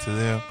 Shout out to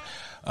them.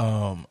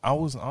 I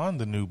was on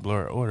the new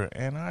Blur Order,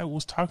 and I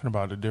was talking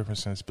about the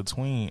differences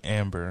between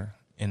Amber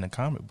in the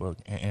comic book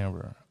and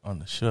Amber on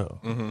the show.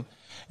 Mm-hmm.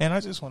 And I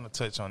just want to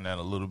touch on that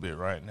a little bit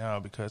right now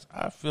because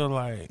I feel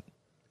like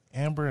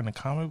Amber in the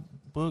comic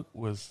book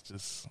was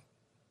just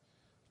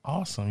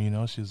awesome. You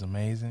know, she was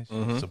amazing. She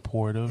was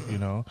supportive. You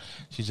know,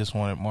 she just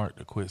wanted Mark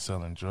to quit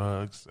selling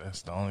drugs.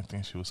 That's the only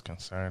thing she was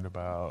concerned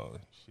about.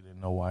 She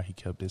didn't know why he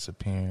kept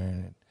disappearing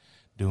and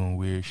doing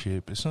weird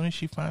shit. But as soon as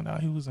she found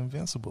out he was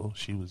invincible,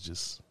 she was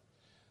just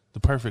the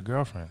perfect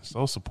girlfriend.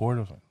 So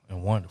supportive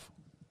and wonderful.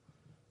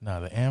 Now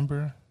the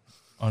Amber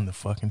on the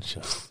fucking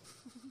show.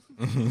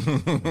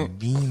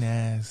 Mean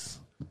ass,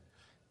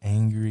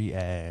 angry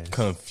ass,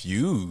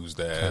 Confused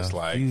as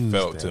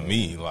felt to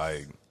me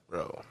like,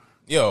 Bro.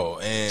 yo,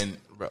 and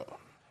Bro.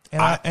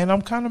 and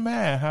I'm kind of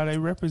mad how they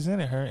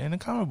represented her in the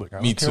comic book. I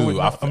Me don't care too.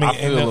 what I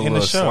feel a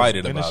little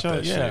slighted in the about show,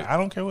 that yeah, shit. I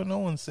don't care what no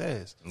one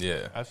says.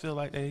 yeah. I feel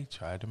like they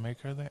tried to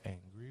make her the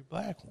angry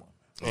black woman.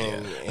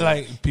 And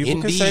Like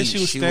people can say indeed, she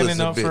was she standing was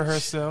a up for bitch.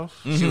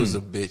 herself. She was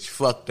a bitch.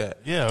 Fuck that.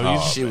 Yeah,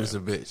 She was a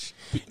bitch.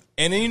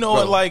 And then, you know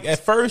what, like,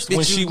 at first, Bitch, when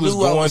you she was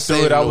knew I going was through it,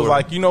 saving I the was world.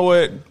 like, you know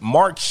what?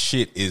 Mark's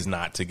shit is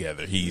not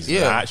together. He's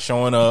not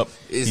showing up.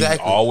 Exactly.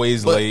 He's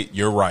always But- late.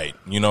 You're right.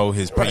 You know,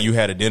 Right. you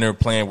had a dinner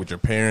planned with your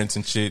parents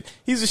and shit.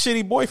 He's a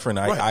shitty boyfriend.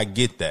 Right. I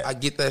get that. I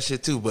get that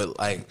shit too, but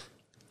like,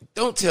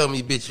 don't tell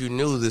me, bitch, you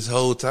knew this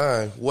whole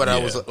time what I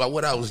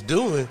was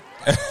doing.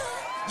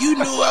 You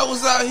knew I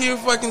was out here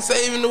fucking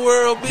saving the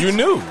world, bitch. You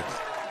knew.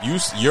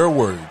 Your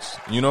words.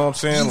 You know what I'm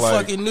saying? You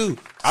like, fucking knew.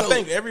 I So,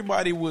 think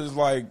everybody was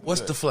like,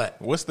 what's the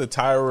flat? What's the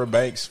Tyra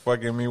Banks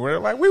fucking me? Where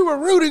they're like, we were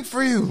rooting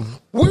for you.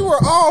 We were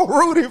all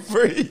rooting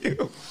for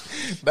you.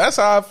 That's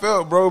how I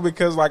felt, bro,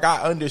 because like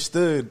I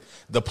understood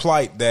the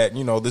plight that,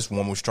 you know, this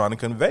woman was trying to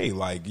convey.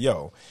 Like,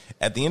 yo,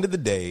 at the end of the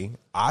day,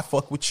 I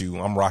fuck with you.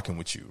 I'm rocking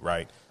with you,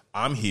 right?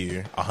 I'm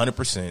here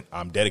 100%.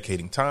 I'm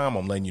dedicating time.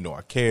 I'm letting you know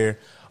I care.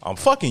 I'm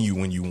fucking you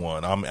when you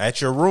want. I'm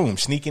at your room,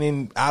 sneaking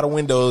in out of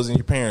windows in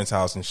your parents'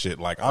 house and shit.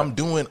 Like, I'm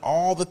doing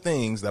all the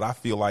things that I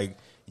feel like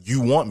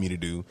you want me to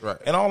do. Right.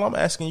 And all I'm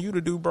asking you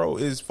to do, bro,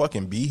 is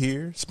fucking be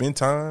here, spend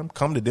time,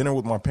 come to dinner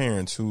with my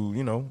parents who,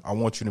 you know, I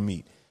want you to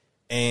meet.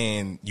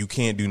 And you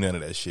can't do none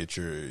of that shit.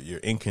 You're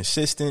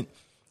inconsistent.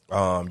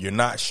 You're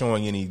not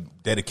showing any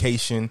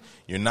dedication.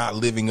 You're not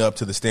living up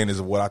to the standards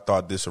of what I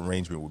thought this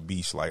arrangement would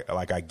be. So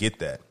like I get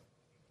that.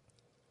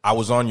 I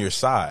was on your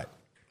side.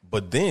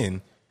 But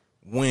then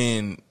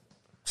when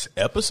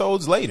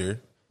episodes later,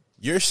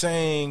 you're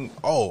saying,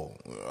 oh,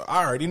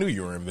 I already knew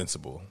you were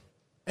invincible.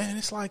 And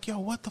it's like, yo,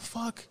 what the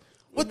fuck?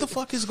 What the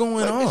fuck is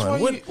going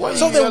on?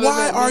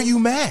 Why are you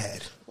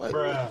mad?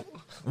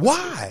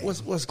 Why?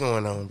 What's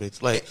going on,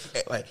 bitch? Like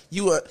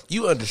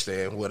you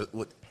understand what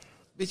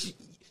bitch?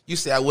 You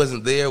say I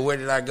wasn't there. Where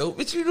did I go?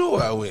 Bitch, you know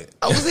where I went.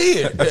 I was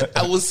here.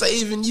 I was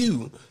saving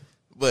you.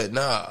 But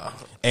nah.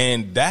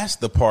 And that's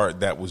the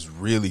part that was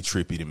really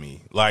trippy to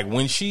me. Like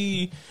when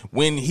he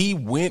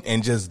went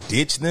and just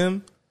ditched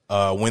them,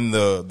 when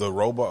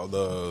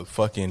the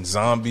fucking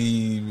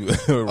zombie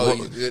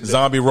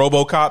zombie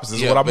RoboCops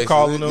is what I'm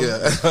calling them.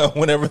 Yeah.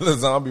 Whenever the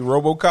zombie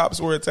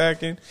RoboCops were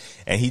attacking,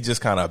 and he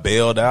just kind of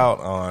bailed out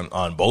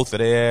on both of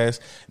their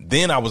ass.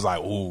 Then I was like,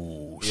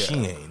 ooh, she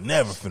ain't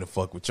never finna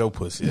fuck with your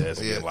pussy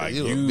ass. Yeah, like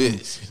you a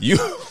bitch. You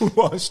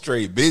on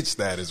straight bitch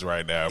status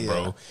right now,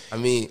 bro. I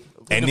mean.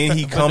 And then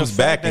he comes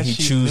back and he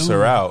chews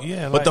her out.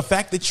 Yeah, but the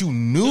fact that you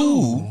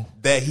knew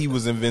that he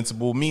was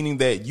invincible, meaning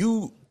that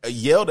you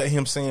yelled at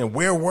him saying,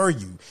 where were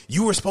you?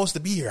 You were supposed to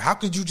be here. How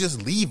could you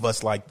just leave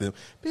us like this?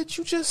 Bitch,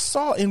 you just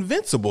saw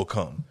Invincible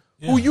come.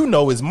 Yeah. Who you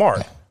know is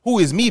Mark. Who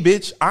is me,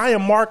 bitch? I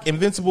am Mark.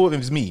 Invincible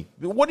is me.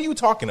 What are you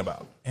talking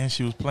about? And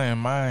she was playing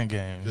mind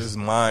games. This is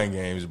mind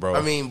games, bro.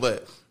 I mean,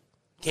 but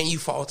can you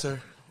fault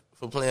her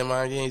for playing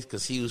mind games?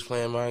 Because he was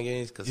playing mind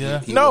games? Cause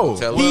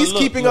he's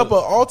keeping up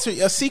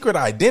a secret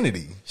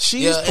identity.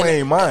 She's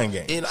playing mind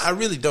games. And I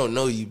really don't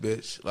know you,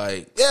 bitch.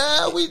 Like,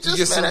 we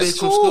just some met at bitch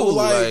school.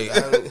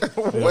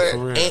 from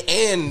school.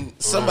 And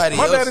somebody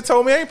else. My daddy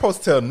told me I ain't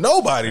supposed to tell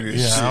nobody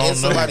this shit. And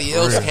somebody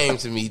else came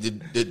to me.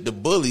 The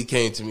bully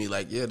came to me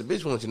like, yeah, the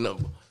bitch wants your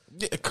number.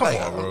 Yeah, come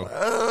on,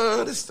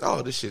 bro. This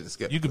shit is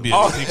skeptical. You could be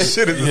this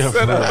shit is a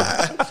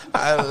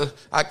setup.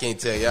 I can't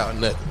tell y'all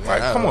nothing.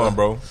 Like, come on,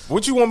 bro.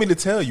 What you want me to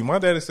tell you? My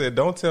daddy said,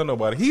 don't tell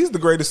nobody. He's the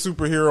greatest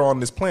superhero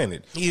on this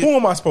planet. Who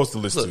am I supposed to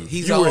listen to?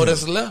 He's all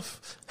that's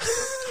left.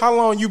 How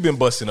long you been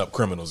busting up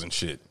criminals and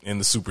shit in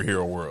the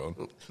superhero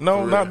world?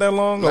 No, not that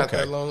long? Not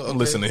that long. Okay.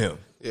 Listen to him.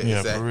 Yeah,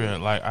 exactly. for real.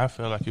 Like, I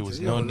felt like it was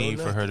no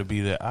need for her to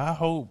be there. I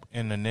hope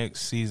in the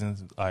next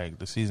seasons, like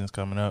the seasons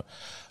coming up,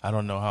 I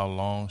don't know how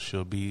long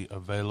she'll be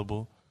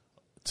available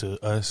to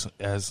us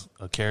as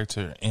a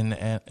character in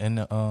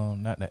the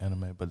not the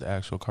anime, but the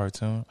actual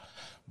cartoon.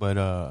 But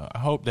I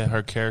hope that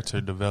her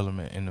character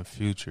development in the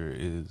future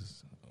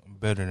is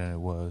better than it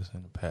was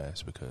in the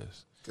past,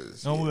 because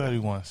nobody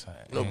wants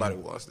that. Nobody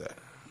wants that.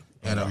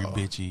 Every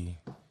bitchy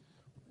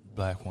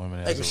black woman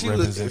as a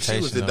representation. If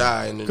she was to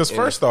die, because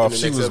first off,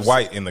 she was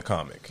white in the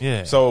comic.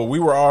 Yeah. So we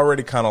were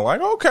already kind of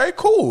like, okay,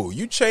 cool.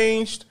 You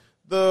changed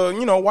the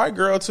white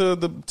girl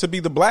to be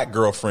the black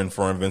girlfriend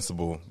for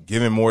Invincible,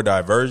 giving more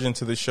diversity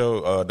to the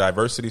show.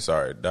 Diversity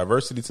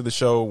to the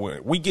show.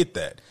 We get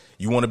that.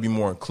 You want to be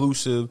more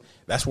inclusive.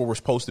 That's what we're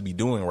supposed to be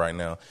doing right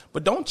now.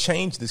 But don't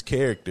change this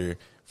character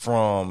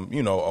from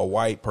a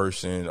white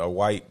person, a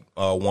white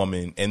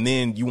woman, and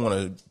then you want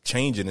to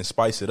change it and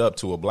spice it up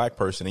to a black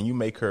person, and you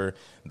make her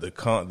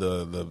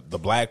the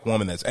black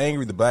woman that's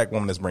angry, the black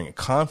woman that's bringing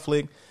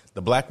conflict.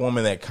 The black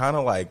woman that kind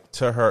of like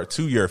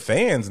to your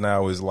fans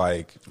now is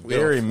like we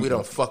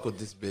don't fuck with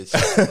this bitch.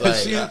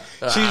 Like,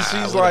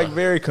 she's like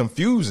very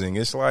confusing.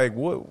 It's like,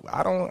 what?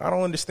 I don't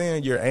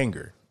understand your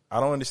anger. I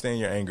don't understand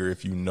your anger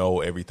if you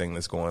know everything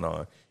that's going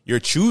on. You're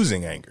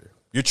choosing anger.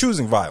 You're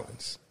choosing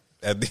violence.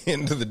 At the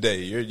end of the day,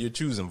 you're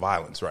choosing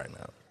violence right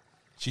now.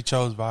 She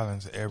chose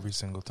violence every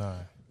single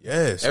time.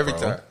 Yes, every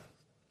bro.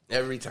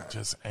 time.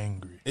 Just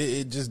angry.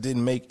 It just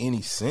didn't make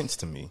any sense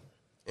to me.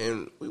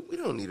 And we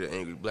don't need an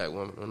angry black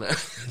woman on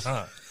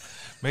that.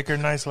 Make her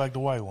nice like the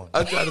white one.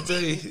 I try to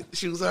tell you,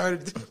 she was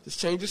already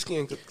just change her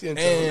skin.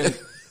 And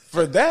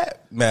for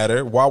that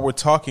matter, while we're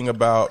talking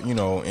about, you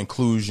know,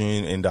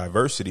 inclusion and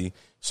diversity,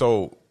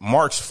 so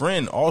Mark's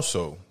friend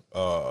also,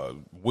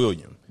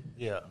 William.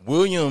 Yeah.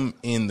 William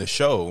in the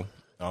show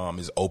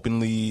is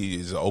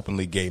an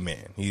openly gay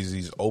man.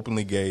 He's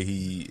openly gay.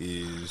 He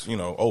is, you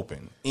know,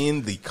 open.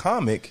 In the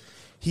comic,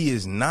 he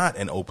is not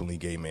an openly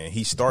gay man.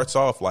 He starts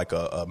off like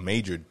a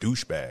major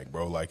douchebag,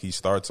 bro. Like, he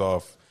starts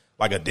off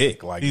like a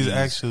dick. Like, he's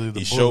actually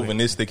the bully.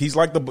 chauvinistic. He's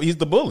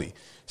the bully.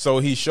 So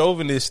he's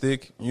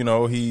chauvinistic. You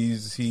know,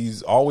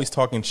 he's always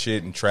talking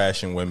shit and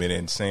trashing women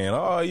and saying,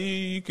 "Oh,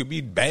 you could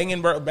be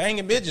banging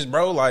bitches,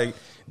 bro." Like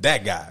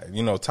that guy.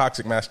 You know,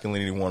 toxic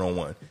masculinity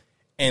 101.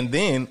 And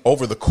then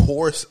over the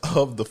course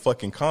of the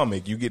fucking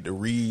comic, you get to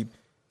read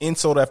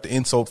insult after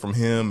insult from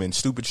him and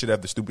stupid shit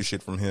after stupid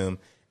shit from him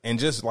and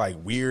just like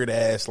weird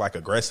ass, like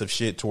aggressive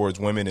shit towards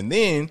women. And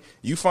then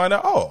you find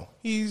out, oh,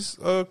 he's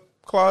a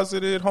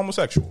closeted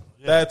homosexual.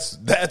 Yeah.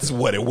 That's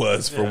what it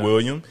was for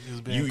William.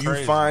 You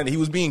find he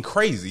was being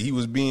crazy. He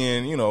was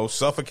being, you know,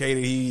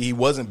 suffocated. He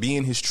wasn't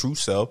being his true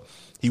self.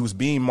 He was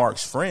being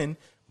Mark's friend,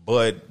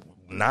 but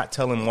not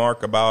telling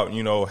Mark about,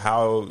 you know,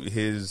 how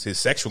his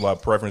sexual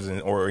preference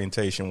and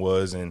orientation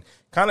was, and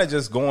kind of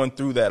just going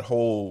through that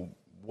whole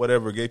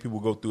whatever gay people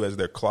go through as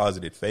their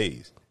closeted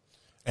phase.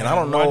 And I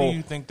don't know. Why do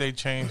you think they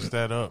changed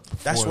that up?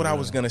 That's what I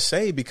was going to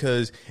say,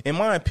 because in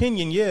my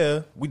opinion,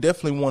 yeah, we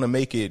definitely want to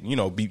make it, you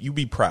know, you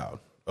be proud.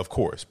 Of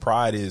course,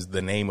 pride is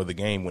the name of the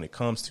game when it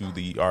comes to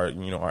our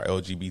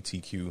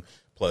LGBTQ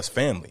plus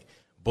family.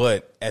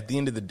 But at the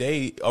end of the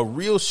day, a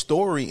real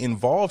story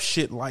involves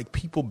shit like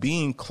people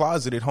being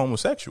closeted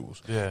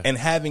homosexuals and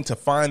having to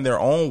find their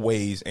own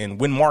ways. And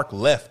when Mark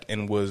left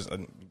and was a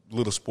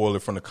little spoiler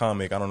from the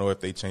comic, I don't know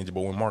if they changed it,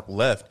 but when Mark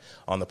left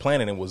on the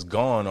planet and was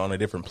gone on a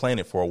different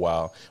planet for a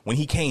while, when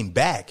he came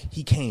back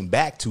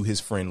to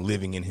his friend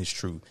living in his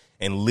truth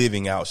and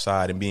living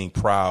outside and being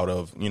proud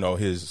of, you know,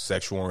 his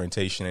sexual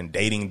orientation and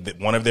dating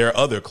one of their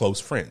other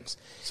close friends.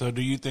 So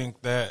do you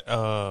think that...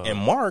 and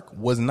Mark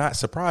was not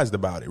surprised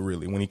about it,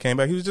 really. When he came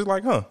back, he was just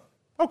like, huh,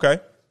 okay.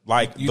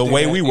 Like, the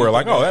way we were,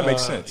 like, oh, that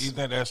makes sense. You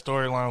think that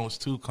storyline was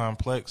too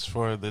complex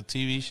for the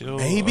TV show?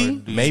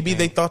 Maybe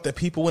they thought that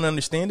people would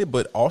understand it,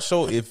 but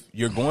also if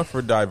you're going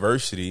for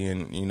diversity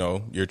and, you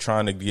know, you're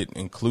trying to get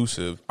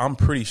inclusive, I'm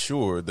pretty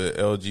sure the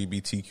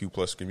LGBTQ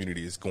plus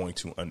community is going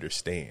to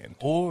understand.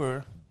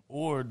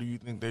 Or do you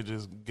think they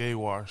just gay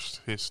washed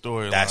his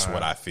storyline? That's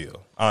what I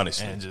feel,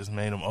 honestly. And just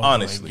made him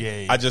openly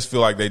gay. I just feel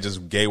like they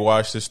just gay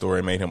washed his story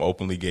and made him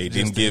openly gay.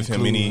 Didn't give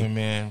him any,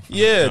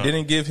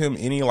 didn't give him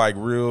any like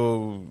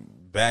real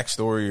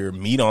backstory or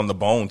meat on the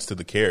bones to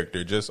the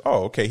character. Just,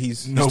 oh, okay,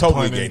 he's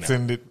totally gay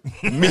intended.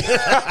 Now.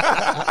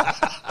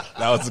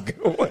 That was a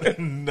good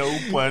one. No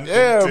pun intended.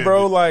 Yeah,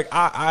 bro. Like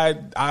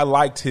I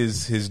liked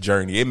his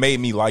journey. It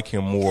made me like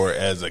him more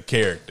as a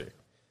character.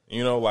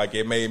 You know, like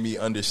it made me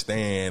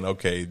understand,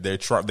 okay, they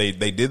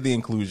did the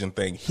inclusion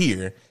thing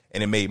here,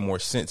 and it made more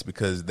sense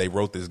because they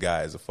wrote this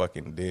guy as a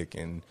fucking dick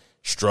and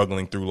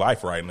struggling through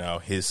life right now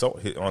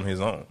on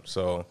his own.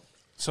 So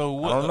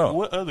what, I don't know.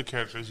 What other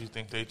characters you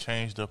think they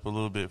changed up a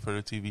little bit for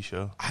the TV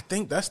show? I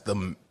think that's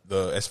the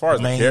as far as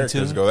the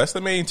characters go, that's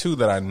the main two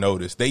that I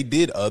noticed. They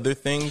did other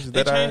things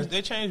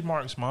they changed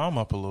Mark's mom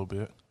up a little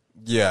bit.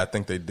 Yeah, I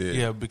think they did.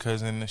 Yeah,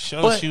 because in the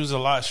show, she was a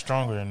lot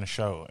stronger in the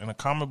show. In the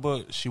comic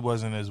book, she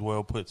wasn't as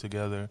well put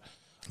together.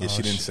 Yeah,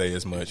 she didn't say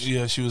as much.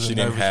 Yeah, she was a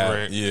nervous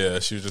wreck. Yeah,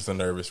 she was just a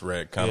nervous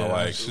wreck, kind of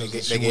like she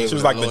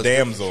was like the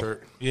damsel.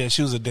 Yeah,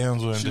 she was a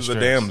damsel. She was a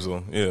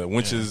damsel. Yeah,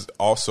 which is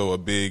also a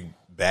big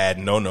bad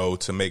no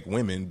to make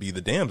women be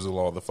the damsel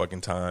all the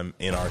fucking time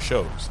in our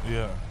shows.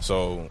 Yeah.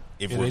 So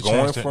if we're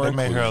going for they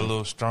made her a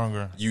little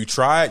stronger. You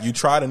tried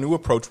a new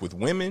approach with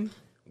women,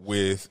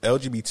 with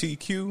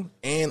LGBTQ,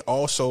 and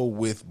also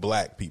with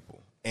black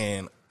people.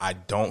 And I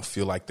don't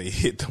feel like they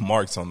hit the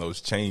marks on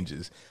those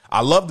changes.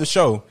 I love the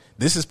show.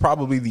 This is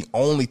probably the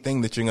only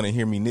thing that you're going to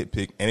hear me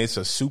nitpick, and it's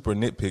a super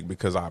nitpick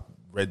because I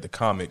read the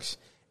comics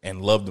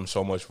and loved them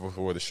so much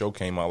before the show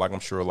came out, like I'm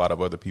sure a lot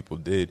of other people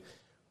did.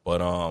 But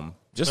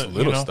just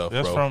little stuff,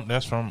 bro.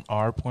 That's from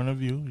our point of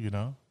view, you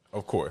know.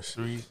 Of course.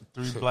 Three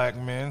black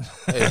men.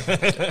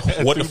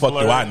 What the fuck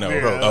do I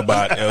know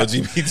about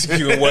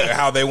LGBTQ and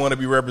how they want to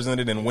be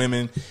represented in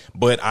women?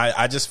 But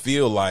I just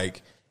feel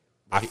like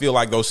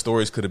those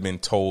stories could have been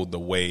told the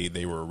way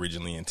they were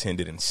originally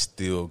intended and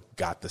still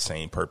got the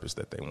same purpose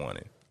that they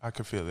wanted. I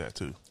could feel that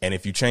too. And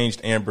if you changed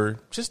Amber,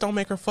 just don't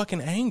make her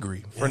fucking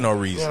angry for no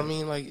reason. You know what I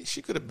mean? Like,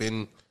 she could have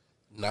been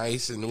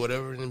nice and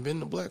whatever and been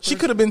the black person. She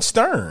could have been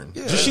stern.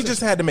 Yeah, she just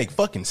had to make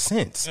fucking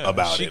sense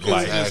about it.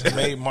 Like, just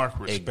made Mark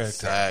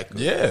respect her.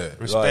 Yeah.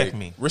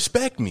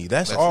 Respect me.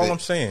 That's all I'm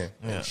saying.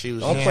 Yeah. She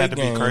was, don't play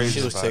games.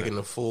 She was taking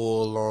the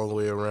full long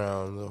way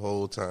around the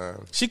whole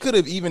time. She could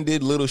have even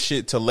did little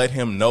shit to let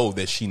him know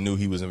that she knew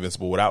he was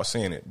invincible without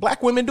saying it.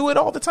 Black women do it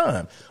all the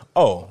time.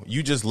 Oh,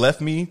 you just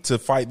left me to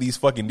fight these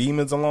fucking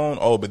demons alone?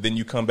 Oh, but then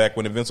you come back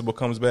when Invincible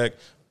comes back?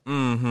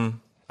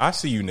 I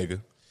see you,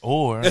 nigga.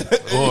 Or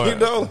you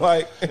know,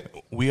 like,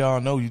 we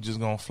all know you just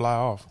gonna fly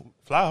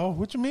Flower?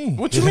 What you mean?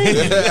 What you mean?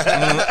 Yeah,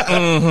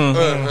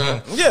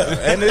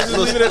 and just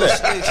leave it at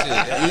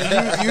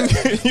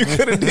that. You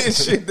could have did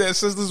shit that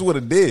sisters would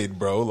have did,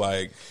 bro.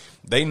 Like,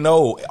 they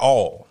know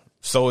all.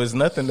 So it's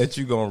nothing that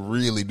you gonna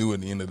really do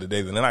at the end of the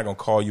day that they're not gonna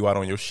call you out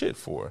on your shit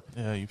for.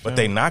 Yeah, you feel but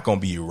they're not gonna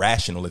be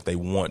irrational if they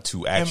want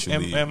to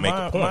actually and make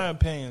a point. My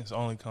opinions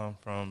only come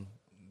from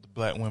the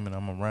black women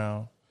I'm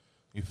around.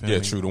 You feel me?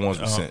 Yeah, true. The ones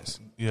with sense.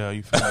 Yeah,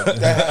 you feel me?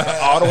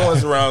 All the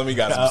ones around me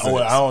got some sense.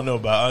 Well, I don't know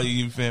about all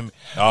you, feel me?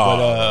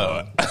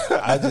 Oh,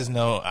 but I just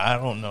know I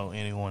don't know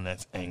anyone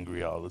that's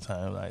angry all the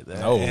time like that.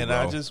 No, and bro.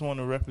 I just want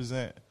to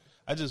represent.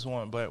 I just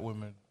want black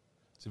women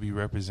to be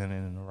represented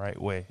in the right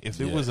way.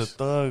 If it was a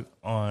thug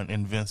on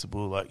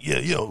Invincible, like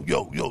yo,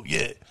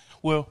 yeah.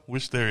 Well,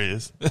 which there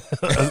is,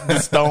 the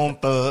Stone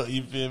Thug.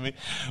 You feel me?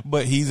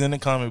 But he's in the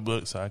comic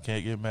book, so I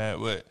can't get mad.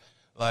 But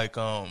like,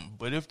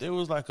 but if there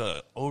was like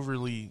a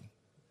overly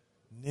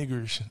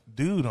niggerish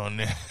dude on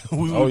there,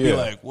 we would be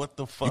like, what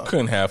the fuck? You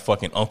couldn't have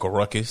fucking Uncle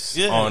Ruckus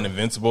on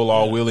Invincible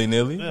all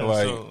willy-nilly. Yeah,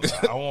 like,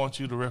 so I want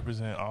you to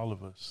represent all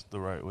of us the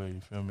right way, you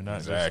feel me?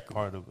 Not just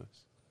part of us.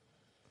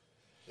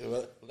 Yeah,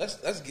 well,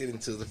 let's get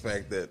into the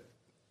fact that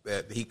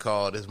he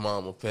called his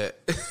mom a pet.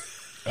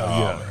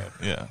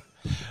 Yeah.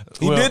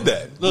 He did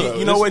that. Look,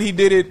 you know what? He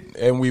did it,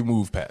 and we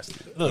moved past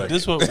it. Look,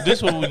 this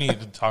what we need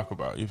to talk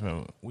about, you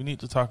feel me?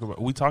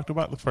 We talked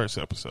about the first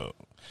episode.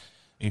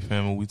 You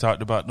feel me? We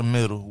talked about the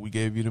middle. We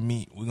gave you the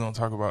meat. We're gonna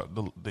talk about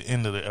the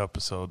end of the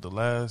episode, the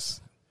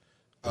last,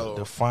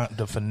 the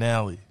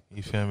finale.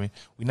 You feel me?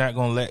 We're not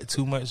gonna let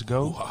too much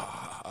go,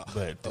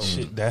 but the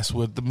shit. That's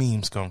where the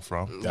memes come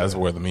from. That's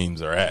where the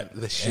memes are at.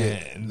 The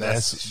shit. And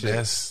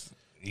that's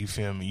you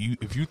feel me?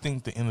 If you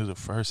think the end of the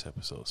first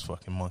episode is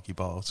fucking monkey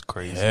balls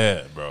crazy,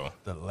 Yeah, bro.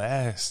 the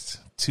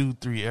last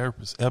 2-3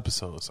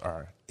 episodes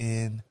are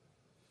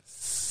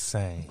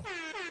insane.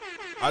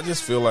 I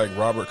just feel like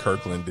Robert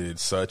Kirkland did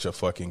such a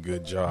fucking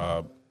good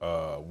job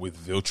with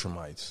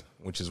Viltrumites,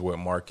 which is what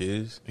Mark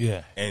is.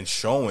 Yeah. And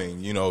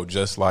showing,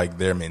 just like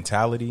their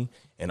mentality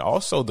and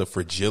also the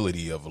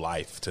fragility of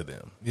life to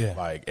them. Yeah.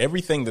 Like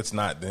everything that's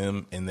not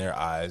them in their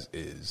eyes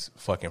is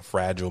fucking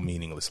fragile,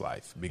 meaningless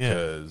life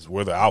because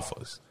we're the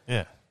alphas.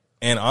 Yeah.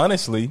 And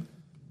honestly,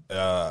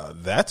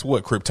 that's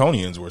what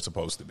Kryptonians were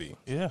supposed to be.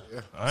 Yeah.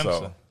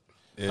 Honestly.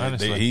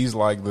 So he's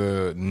like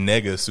the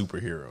nega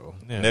superhero,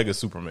 nega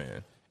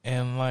Superman.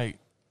 And like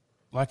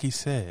he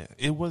said,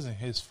 it wasn't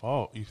his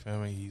fault. You feel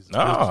me? He's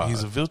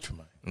a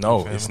Viltrumite.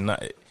 No, it's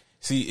not.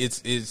 See, it's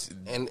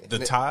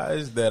the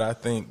ties that I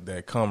think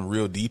that come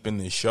real deep in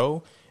this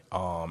show,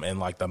 and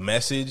like the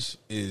message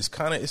is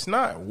kind of, it's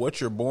not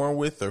what you're born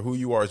with or who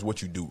you are, it's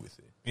what you do with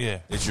it. Yeah,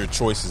 it's your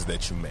choices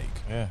that you make.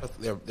 Yeah,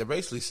 they're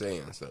basically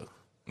saying so.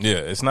 Yeah,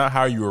 it's not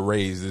how you were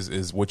raised,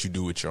 is what you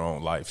do with your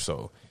own life.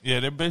 So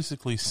yeah, they're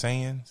basically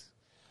sayings.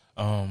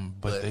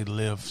 But they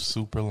live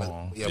super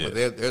long. But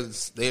they're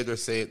the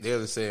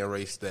saying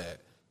race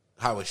that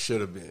how it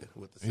should have been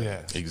with the saying.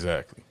 Yeah,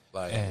 exactly.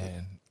 Like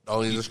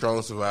only the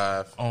strong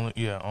survive. Only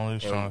the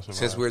strong survive.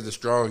 Since we're the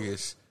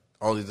strongest,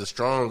 only the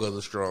strong of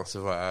the strong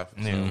survive.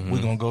 Yeah,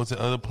 we're gonna go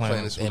to other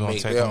planets. We're gonna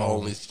make take their them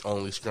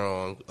only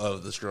strong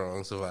of the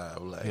strong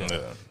survive. Like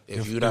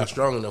if you're not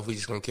strong enough, we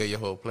just gonna kill your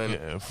whole planet.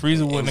 Yeah, if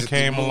Frieza wouldn't have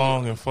came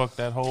along and fucked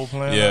that whole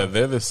planet. Yeah,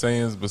 they're the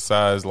sayings.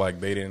 Besides,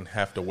 like they didn't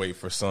have to wait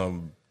for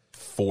some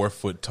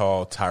 4-foot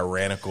tall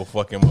tyrannical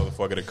fucking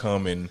motherfucker to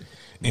come and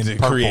to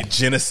create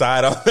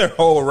genocide on their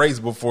whole race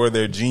before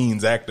their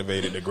genes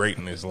activated to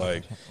greatness.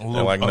 Like a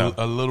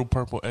little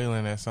purple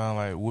alien that sound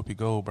like Whoopi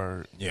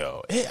Goldberg.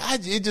 Yo,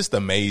 it just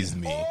amazed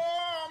me.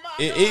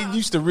 It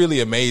used to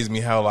really amaze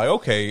me how like,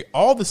 okay,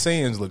 all the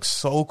Saiyans look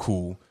so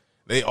cool.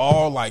 They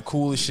all like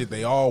cool as shit.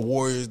 They all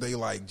warriors. They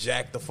like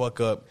jack the fuck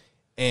up.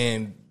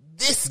 And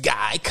this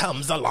guy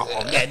comes along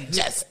and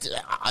just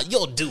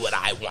you'll do what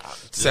I want.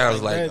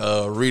 Sounds like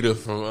Rita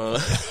from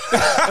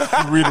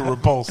Rita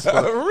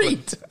Repulsa.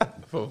 Rita.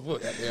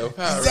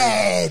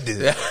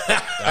 Zed.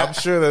 I'm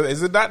sure that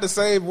is it not the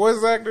same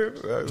voice actor?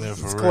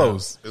 It's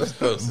close. It's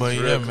close. But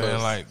it's yeah, man,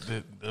 close. Like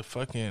the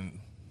fucking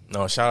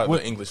shout out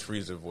to English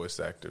Frieza voice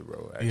actor,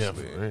 bro. Actually, yeah,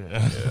 for real.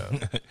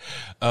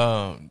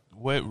 Yeah.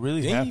 What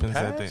really happens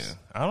at the end?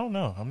 I don't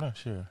know. I'm not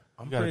sure.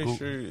 I'm pretty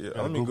sure.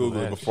 Let me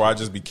Google it before I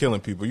just be killing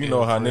people. You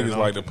know how niggas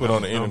like to put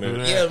on the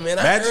internet. Yeah, man.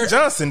 Magic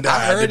Johnson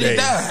died. I heard today. he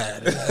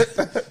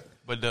died.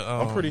 But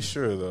I'm pretty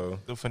sure though.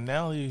 The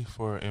finale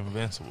for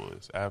Invincible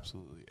is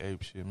absolutely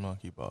apeshit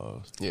monkey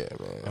balls. Yeah,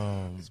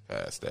 man. It's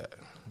past that.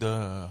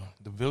 The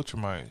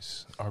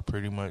Viltrumites are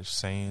pretty much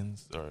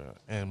Saiyans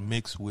and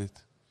mixed with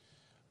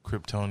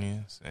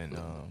Kryptonians, and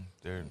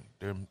their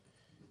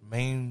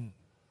main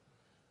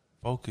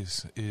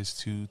focus is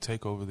to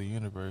take over the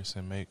universe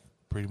and make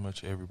pretty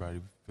much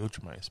everybody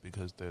Viltrumites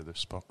because they're the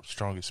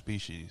strongest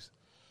species.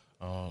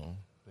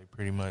 They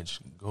pretty much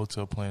go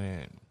to a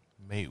planet and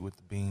mate with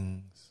the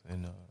beings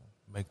and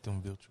make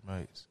them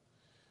Viltrumites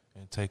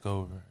and take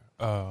over.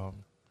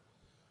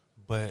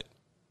 But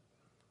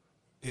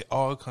it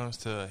all comes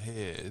to a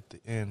head at the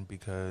end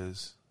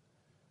because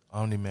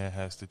Omni-Man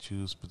has to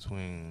choose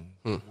between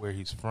where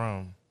he's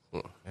from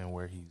and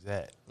where he's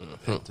at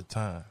the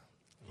time.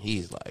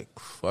 He's like,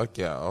 fuck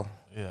y'all.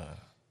 Yeah.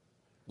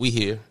 We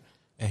here.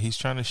 And he's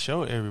trying to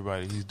show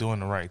everybody he's doing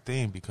the right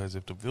thing, because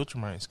if the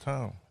Viltrumites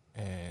come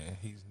and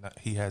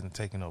he hasn't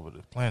taken over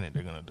the planet,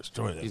 they're gonna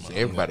destroy that.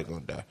 Everybody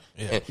gonna die.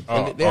 Yeah.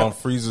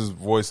 Frieza's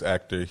voice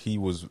actor, he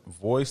was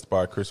voiced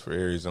by Christopher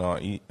Aries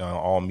on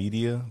all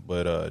media,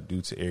 but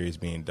due to Aries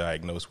being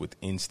diagnosed with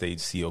end-stage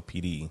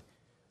COPD,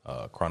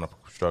 chronic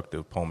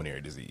obstructive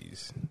pulmonary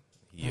disease,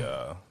 he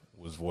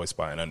was voiced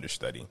by an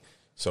understudy.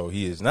 So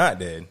he is not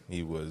dead.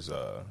 He's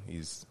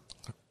in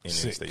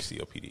end-stage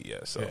COPD. Yeah.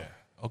 So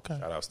okay.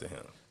 Shout outs to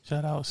him.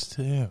 Shout outs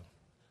to him,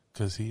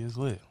 because he is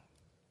lit.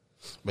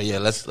 But yeah,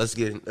 let's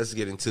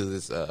get into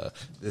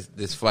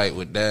this fight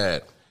with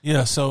Dad.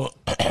 Yeah, so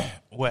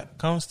what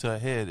comes to a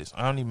head is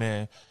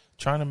Omni-Man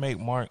trying to make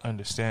Mark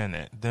understand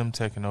that them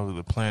taking over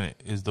the planet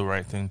is the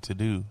right thing to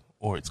do,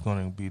 or it's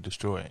going to be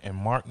destroyed. And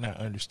Mark not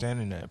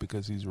understanding that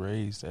because he's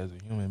raised as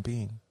a human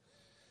being,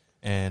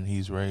 and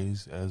he's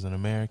raised as an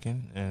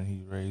American, and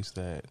he's raised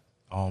that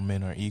all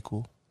men are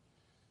equal,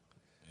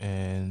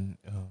 and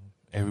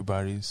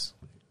everybody's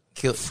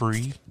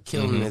free.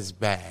 Killing is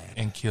bad.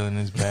 And killing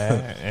is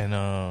bad.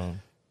 And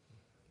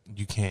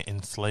you can't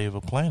enslave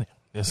a planet.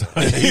 That's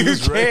how he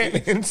was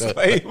raised.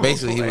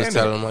 Basically, he was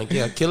telling him, like,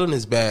 yeah, killing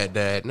is bad,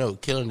 Dad. No,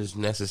 killing is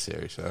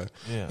necessary, son.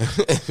 Yeah.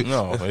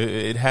 No,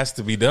 it has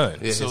to be done.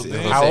 Yeah, so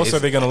how else are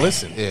they going to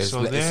listen? Yeah, it's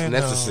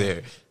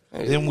necessary.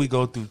 Then we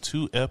go through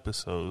 2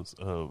 episodes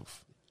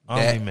of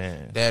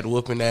Omni-Man. Dad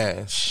whooping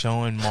ass.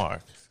 Showing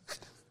Mark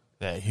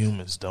that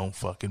humans don't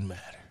fucking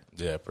matter.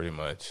 Yeah, pretty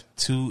much.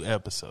 2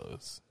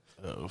 episodes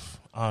of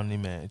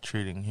Omni-Man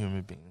treating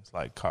human beings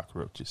like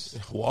cockroaches.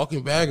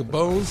 Walking bag of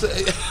bones.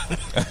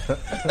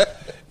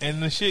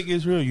 And the shit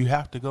gets real. You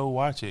have to go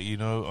watch it. You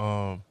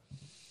know,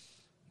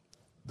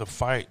 the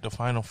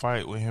final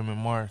fight with him and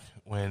Mark,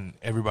 when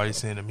everybody's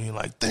saying to me,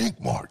 like,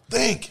 think, Mark,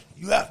 think.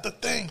 You have to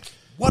think.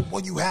 What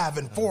will you have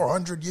in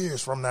 400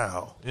 years from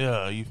now?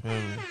 Yeah, you feel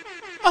me?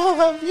 I'll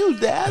help you,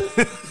 Dad.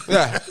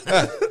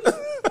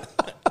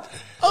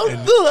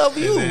 And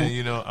then,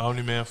 you know,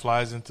 Omni-Man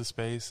flies into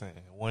space and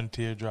one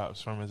tear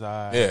drops from his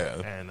eye. Yeah.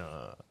 And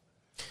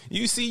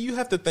you see, you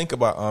have to think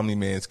about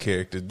Omni-Man's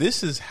character.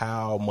 This is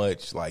how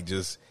much, like,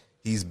 just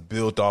he's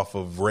built off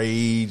of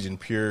rage and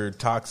pure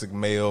toxic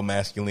male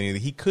masculinity.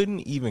 He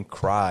couldn't even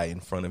cry in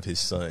front of his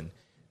son,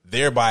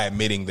 thereby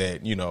admitting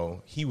that, you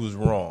know, he was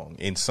wrong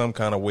in some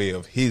kind of way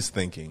of his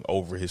thinking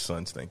over his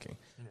son's thinking.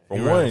 For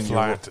one,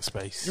 fly into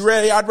space.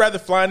 I'd rather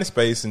fly into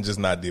space and just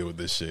not deal with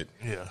this shit.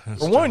 Yeah.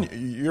 For one,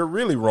 you're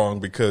really wrong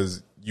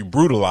because you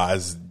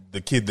brutalized the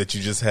kid that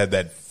you just had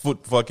that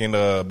fucking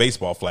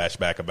baseball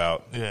flashback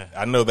about. Yeah.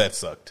 I know that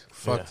sucked.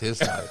 Fucked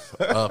his life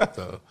up,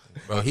 though.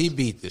 Bro, he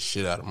beat the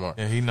shit out of Mark.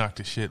 Yeah, he knocked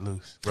the shit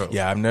loose. Bro.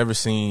 Yeah, I've never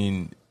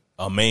seen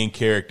a main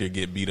character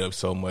get beat up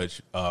so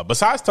much.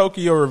 Besides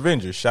Tokyo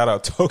Revengers, shout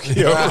out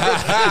Tokyo.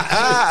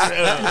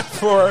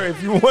 For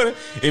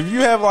if you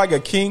have like a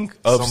kink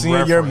of Some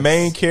seeing your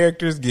main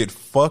characters get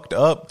fucked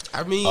up,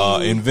 I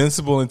mean,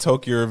 Invincible and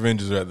Tokyo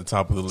Revengers are at the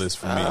top of the list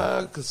for me.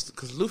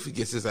 Because Luffy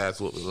gets his ass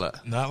whooped a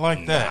lot. Not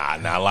like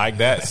that. Nah, not like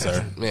that,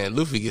 sir. Man,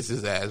 Luffy gets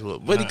his ass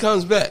whooped, but he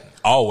comes back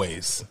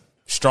Always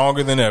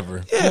stronger than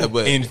ever. Yeah,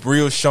 but in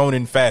real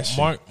shonen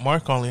fashion.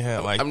 Mark only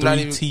had like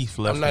 3 teeth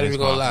left. I'm not even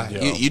gonna lie.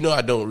 Yo. You know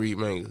I don't read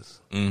mangas,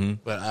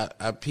 but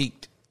I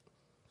peeked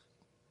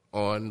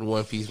on the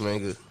One Piece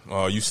manga.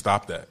 Oh, you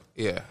stop that.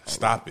 Yeah,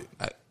 Stop it.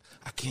 I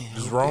can't.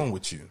 What's wrong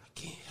with you? I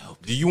can't help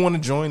it. Do you want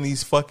to join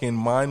these fucking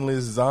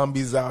mindless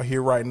zombies out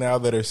here right now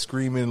that are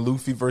screaming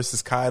Luffy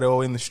versus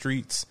Kaido in the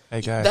streets? Hey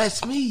guys,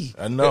 That's me.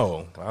 I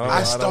know.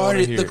 I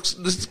started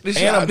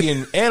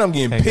the and I'm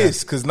getting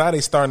pissed because now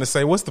they starting to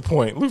say, "What's the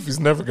point? Luffy's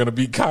never gonna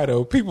beat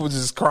Kaido." People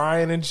just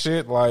crying and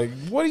shit. Like,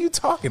 what are you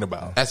talking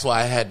about? That's why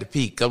I had to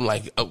peek. I'm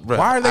like, bro,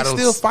 Why are they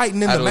still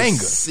fighting in the manga?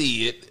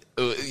 See it?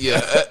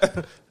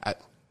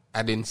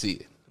 I didn't see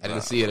it. I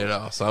didn't see it at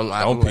all. So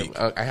Don't peek.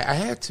 I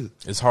had to.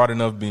 It's hard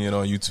enough being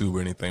on YouTube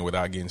or anything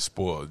without getting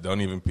spoiled. Don't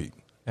even peek.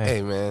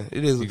 Hey man,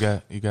 it is. you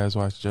guys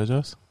watch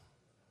JoJo's?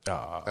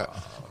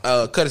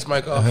 Cut his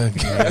mic off. You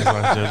guys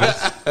watch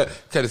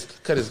JoJo's?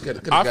 cut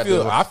his.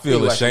 I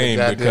feel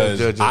ashamed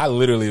because I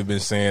literally have been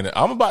saying it.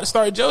 I'm about to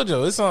start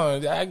JoJo. It's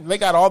on. They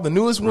got all the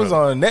newest ones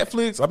on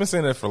Netflix. I've been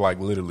saying that for like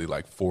literally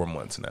like 4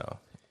 months now,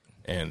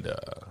 and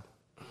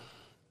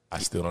I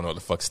still don't know what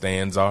the fuck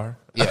stands are.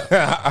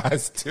 Yeah, I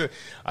still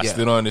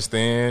don't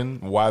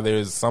understand why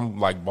there's some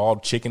like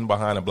bald chicken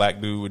behind a black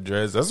dude with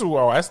dreads. That's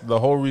the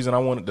whole reason I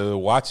wanted to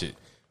watch it,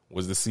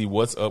 was to see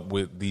what's up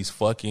with these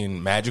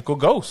fucking magical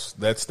ghosts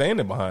that's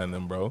standing behind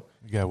them, bro.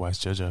 You gotta watch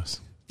JoJo's.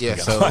 Yeah,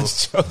 So so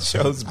watch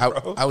JoJo's,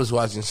 bro. I was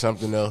watching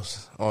something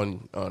else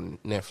on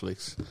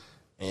Netflix,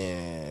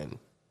 and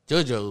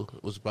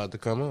JoJo was about to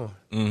come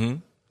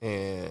on,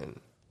 and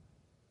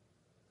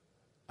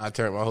I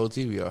turned my whole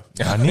TV off.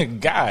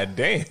 God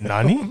damn.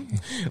 Nani?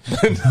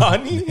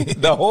 Nani?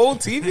 The whole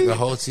TV? The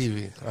whole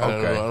TV.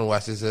 I don't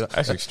watch this.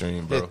 That's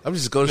extreme, bro. I'm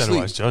just go You to gotta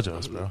sleep. watch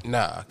JoJo's, bro.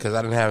 Nah, because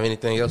I didn't have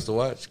anything else to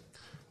watch.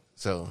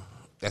 So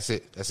That's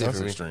it. That's That's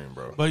for me. extreme,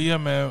 bro. But yeah,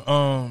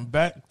 man.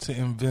 Back to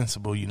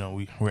Invincible. You know,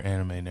 we're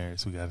anime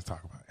nerds. We got to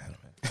talk about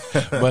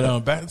anime. But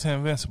back to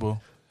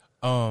Invincible.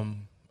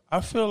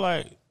 I feel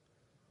like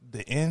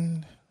the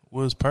end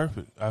was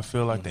perfect. I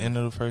feel like the end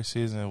of the first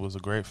season was a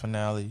great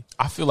finale.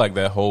 I feel like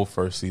that whole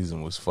first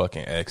season was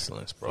fucking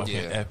excellence, bro.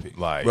 Fucking epic.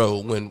 Like,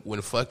 Bro,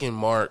 when fucking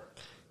Mark,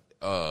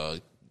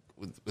 with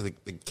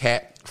the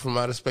cat from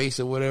outer space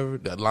or whatever,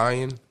 the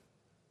lion,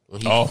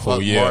 when he fucked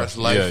Mark's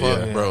life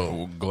up,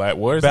 bro.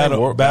 What is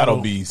that? Battle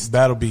Beast.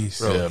 Battle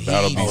Beast. Bro, Yeah,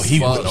 Battle Beast. He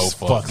fucked was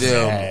fucking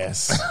them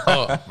ass.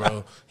 up,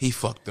 bro. He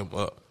fucked them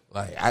up.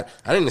 Like I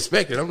didn't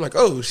expect it. I'm like,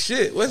 oh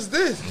shit, what's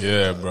this?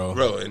 Yeah, bro.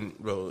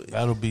 Bro,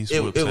 Battle Beast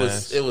it whips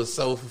ass. was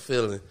so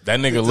fulfilling.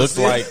 That nigga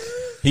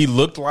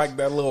looked like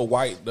that little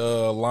white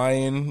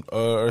lion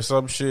or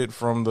some shit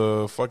from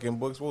the fucking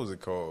books. What was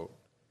it called?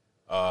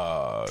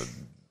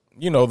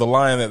 You know, the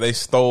lion that they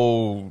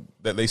stole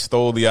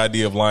the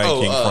idea of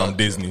Lion King from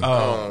Disney.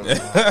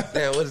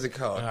 Damn, what is it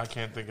called? I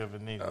can't think of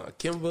it neither.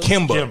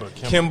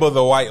 Kimba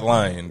the white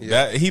lion. Yeah.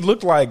 That he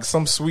looked like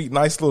some sweet,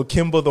 nice little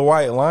Kimba the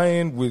white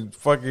lion with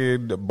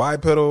fucking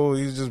bipedal.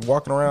 He's just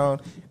walking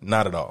around.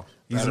 Not at all.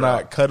 He's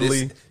not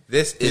cuddly.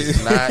 This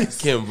is not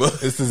Kimba.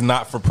 This is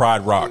not for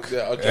Pride Rock.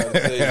 Yeah, okay, I'm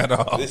telling you, At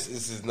all. this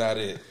is not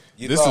it.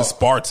 This is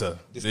Sparta.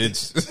 This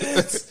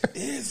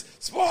is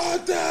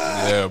Sparta.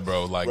 Yeah,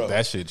 bro. Like,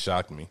 that shit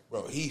shocked me.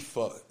 Bro, he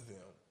fucked them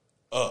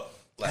up.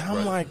 And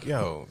I'm like,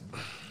 yo,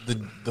 the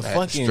That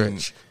fucking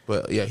stretch.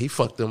 But yeah, he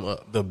fucked them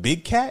up. the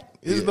big cat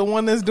is the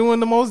one that's doing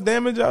the most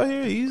damage out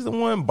here. He's the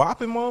one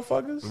bopping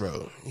motherfuckers.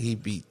 Bro, he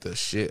beat the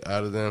shit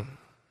out of them.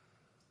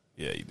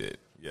 Yeah, he did.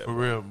 Yeah, For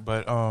real.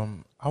 But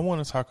I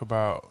want to talk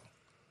about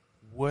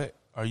what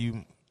are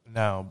you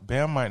now.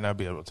 Bam might not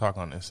be able to talk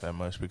on this that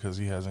much because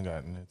he hasn't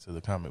gotten into the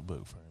comic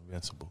book for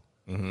Invincible.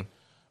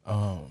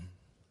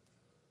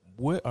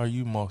 What are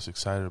you most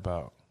excited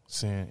about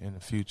seeing in the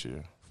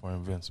future for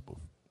Invincible?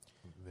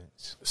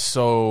 Vince?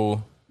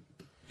 So,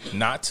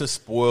 not to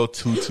spoil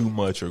too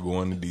much or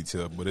go into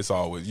detail, but it's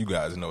always, you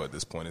guys know at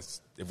this point,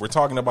 if we're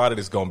talking about it,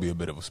 it's going to be a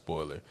bit of a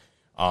spoiler.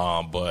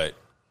 But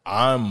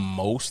I'm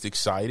most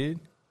excited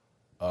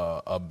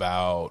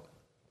about.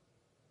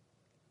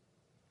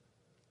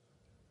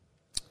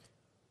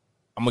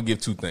 I'm gonna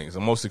give two things.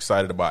 I'm most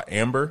excited about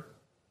Amber.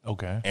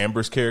 Okay.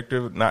 Amber's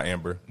character, not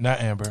Amber. Not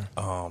Amber.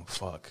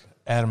 Fuck.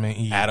 Adam and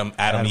Eve.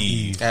 Adam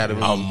Eve.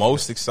 I'm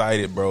most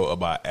excited, bro,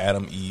 about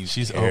Adam Eve's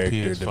She's character OP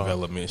as fuck.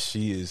 development.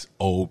 She is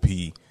OP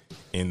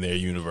in their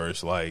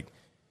universe. Like,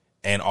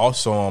 and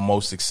also I'm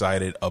most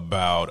excited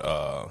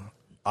about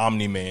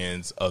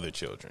Omni-Man's other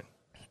children.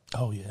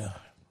 Oh yeah.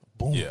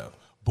 Boom. Yeah.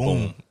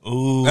 Boom.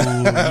 Ooh, you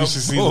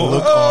should see the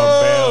look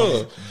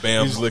on Bam.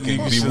 Bam's looking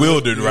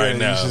bewildered right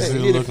now. You should see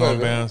the look on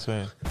Bam's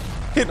face.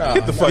 Hit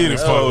the fucking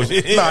phone.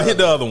 Nah, hit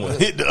the other one.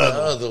 Hit the other.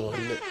 Other one.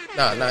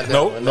 Nah, not that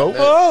Nope, one. nope.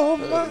 Oh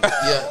my.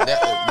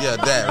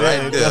 That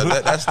right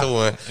there. That's the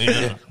one.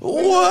 Yeah.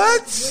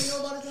 What?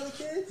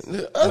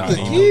 The other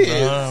kid.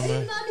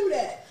 Man.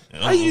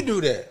 How you do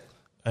that?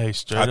 Hey,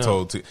 straight I up.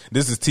 told T.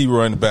 This is T.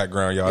 Roy in the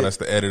background, y'all. That's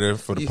the editor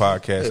for the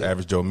podcast,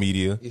 Average Joe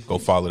Media. Go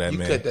follow that You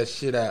man. cut that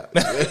shit out.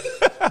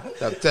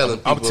 I'm telling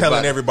people. I'm telling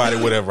about everybody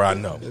whatever I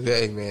know. it.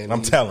 Hey man,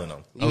 I'm telling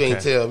them. You ain't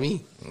Okay. tell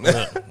me.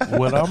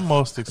 What I'm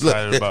most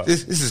excited Look, about.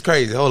 this is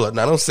crazy. Hold up.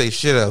 Now don't say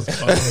shit else.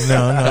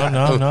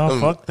 No.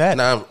 Fuck that.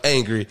 Now I'm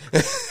angry.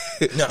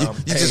 No, I'm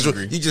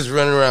angry. You just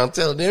running around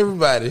telling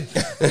everybody.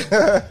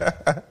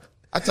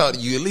 I talked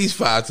to you at least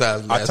 5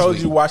 times. I last told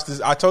week. you watch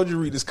this. I told you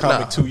read this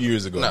comic Nah. 2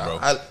 years ago, bro.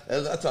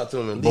 I talked to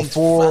him at least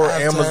Before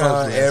 5 Amazon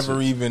times last ever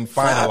week. even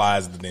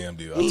finalized the damn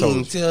deal. I He told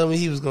didn't you. tell me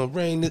he was gonna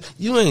bring this.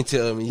 You ain't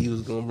tell me he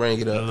was gonna bring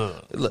it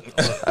up. Look,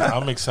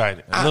 I'm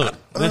excited. Look,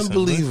 listen,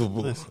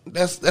 unbelievable. listen.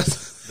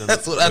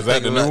 That's what I Is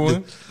that think the new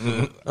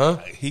about.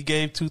 one? He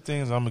gave 2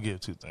 things. I'm gonna give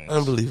 2 things.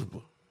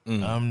 Unbelievable.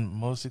 I'm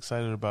most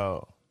excited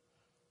about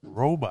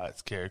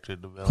Robot's character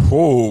development.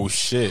 Oh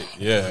shit!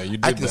 Yeah, you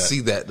did I can that. see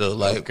that though.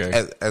 Like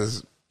Okay.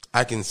 as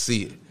I can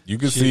see it. You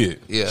can see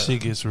it. Yeah. Shit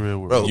gets real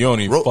with Bro, You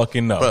don't even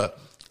fucking know.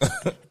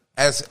 Bruh,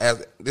 as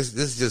this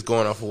is just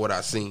going off of what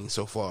I've seen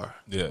so far.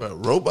 Yeah.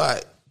 Bruh,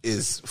 Robot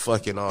is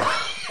fucking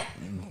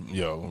awesome.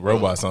 Yo,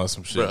 Robot's on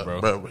some shit,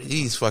 bro.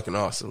 He's fucking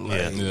awesome.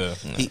 Like, Yeah.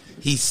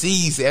 He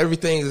sees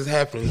everything that's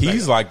happening.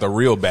 He's like the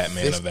real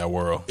Batman This- of that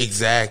world.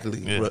 exactly.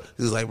 Yeah. Bro.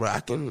 He's like, bro,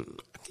 I can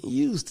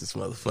use this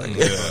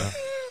motherfucker.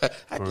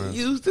 I can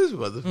use this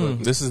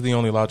motherfucker. This is the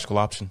only logical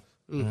option.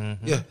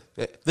 Yeah,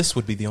 This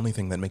would be the only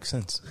thing that makes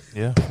sense.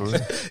 Yeah, for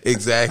real.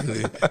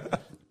 exactly.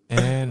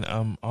 And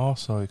I'm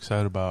also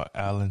excited about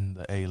Alan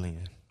the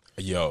Alien.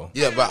 Yo,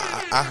 Yeah, but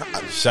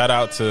I shout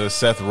out to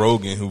Seth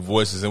Rogen who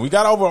voices, and we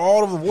got over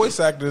all of the voice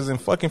actors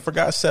and fucking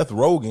forgot Seth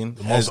Rogen,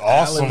 the Most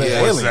awesome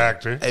voice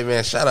actor. hey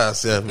man, shout out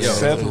Seth. Man.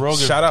 Seth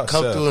Rogen, shout out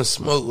Come Seth. through and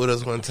smoke with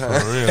us one For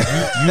time. real.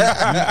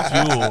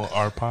 You fuel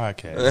our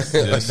podcast.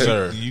 Yes,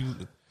 sir.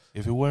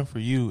 If it wasn't for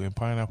you and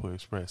Pineapple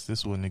Express,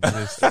 this wouldn't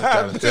exist. I'm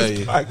trying to tell This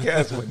you.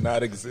 podcast would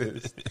not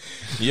exist.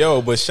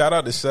 Yo, but shout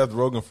out to Seth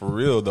Rogen for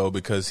real though,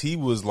 because he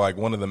was like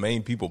one of the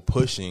main people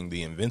pushing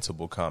the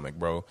Invincible comic,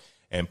 bro.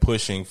 and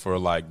pushing for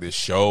like this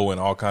show and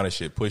all kind of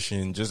shit,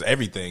 pushing just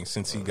everything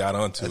since he got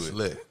onto That's it.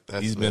 lit.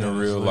 He's been a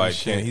real like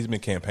he's been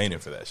campaigning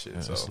for that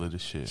shit. So that's lit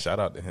as shit. Shout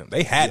out to him.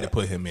 They had to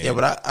put him in. Yeah,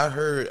 but I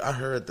heard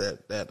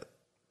that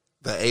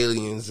the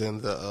aliens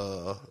and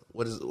the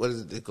what is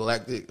it, the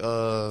Galactic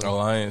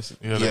Alliance.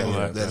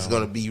 Yeah, that's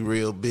gonna be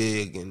real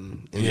big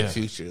in the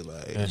future.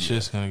 Like that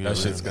shit's gonna get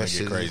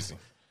get crazy.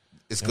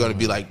 It's gonna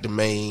be like the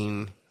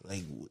main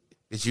like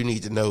that you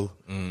need to know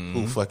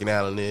who fucking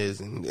Alan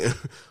is and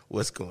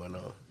what's going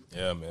on.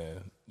 Yeah,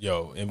 man.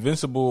 Yo,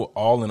 Invincible,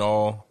 all in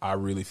all, I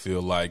really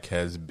feel like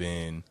has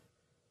been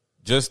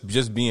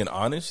just being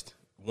honest,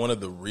 one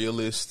of the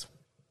realest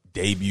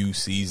debut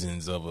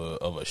seasons of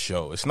a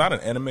show. It's not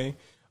an anime,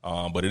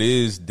 but it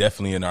is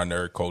definitely in our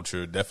nerd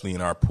culture, definitely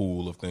in our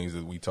pool of things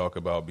that we talk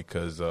about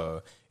because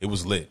it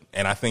was lit.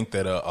 And I think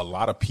that a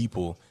lot of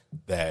people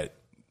that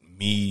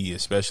me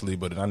especially,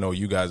 but I know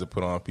you guys have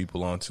put on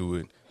people onto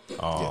it,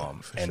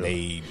 and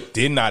they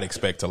did not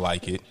expect to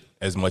like it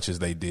as much as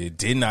they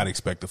did not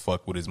expect to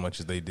fuck with as much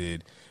as they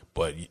did.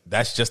 But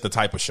that's just the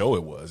type of show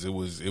it was. It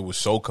was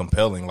so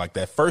compelling. Like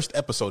that first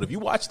episode, if you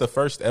watch the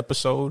first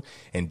episode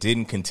and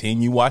didn't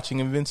continue watching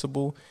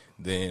Invincible,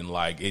 then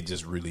like it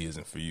just really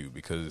isn't for you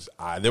because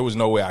there was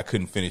no way I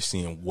couldn't finish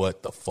seeing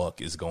what the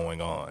fuck is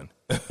going on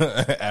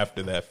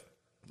after that,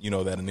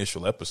 that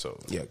initial episode.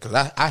 Yeah, because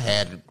I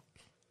had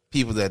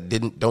people that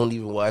don't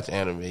even watch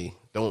anime,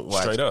 don't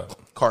watch Straight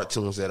up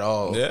cartoons at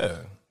all. Yeah.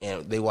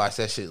 And they watch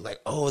that shit like,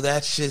 oh,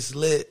 that shit's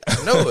lit.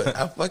 I know it.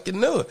 I fucking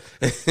know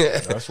it.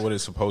 That's what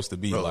it's supposed to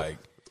be. Bro. Like,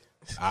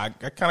 I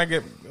kind of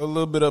get a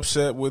little bit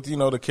upset with,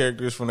 the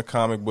characters from the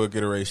comic book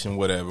iteration,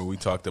 whatever. We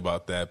talked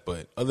about that.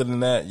 But other than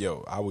that,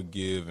 I would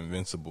give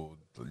Invincible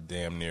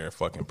damn near a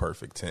fucking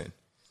perfect 10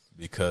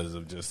 because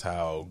of just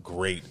how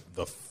great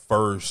the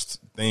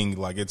first thing,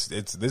 like this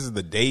is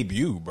the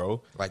debut,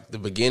 bro. Like the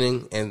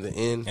beginning and the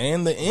end.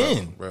 And the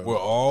end. Bro. We're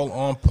all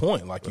on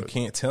point. Like, you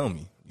can't tell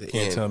me. You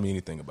can't tell me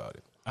anything about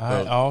it.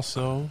 I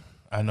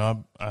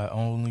know I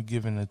only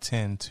given a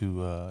 10 to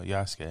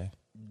Yasuke.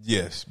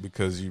 Yes,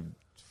 because you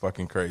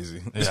fucking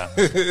crazy. Yeah,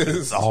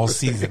 it's all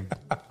season.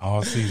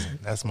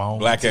 That's my only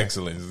Black 10.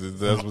 excellence.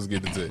 That's what's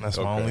getting to. That's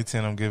my only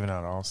 10 I'm giving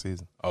out all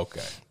season.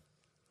 Okay.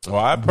 Well,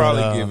 I'd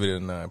probably give it a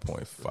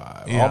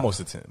 9.5,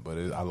 almost a 10, but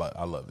I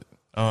love it.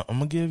 I'm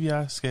gonna give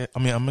Yasuke.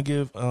 I'm gonna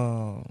give.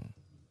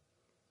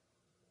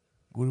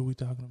 What are we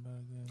talking about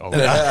again? Oh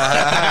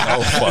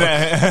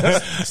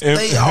fuck!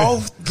 Stay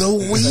off the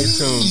weed.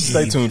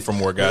 Stay tuned for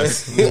more,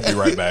 guys. We'll be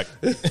right back.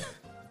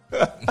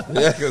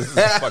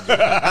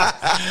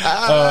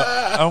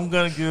 I'm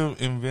gonna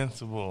give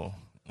Invincible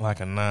like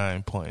a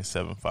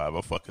 9.75.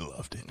 I fucking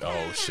loved it.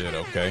 Oh shit!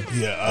 Okay.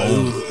 Yeah,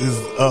 it's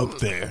up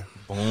there.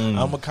 Boom.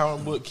 I'm a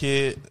comic book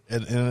kid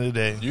at the end of the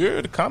day.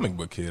 You're the comic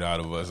book kid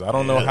out of us. I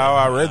don't know how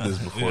I read this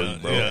before you,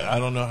 bro. Yeah, I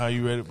don't know how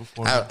you read it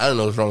before. I don't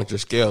know what's wrong with your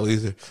scale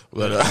either.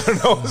 But I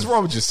don't know what's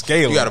wrong with your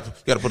scale. You gotta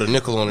put a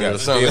nickel on it or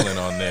something. Scaling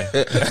on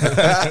there.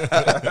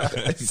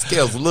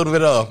 Scale's a little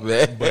bit off,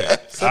 man.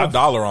 But set a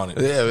dollar on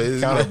it. Yeah,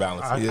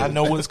 counterbalance. I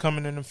know what's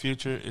coming in the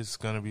future. It's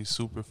gonna be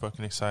super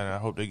fucking exciting. I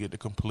hope they get to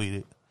complete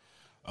it.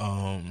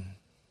 I'm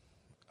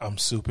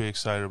super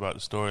excited about the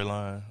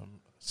storyline.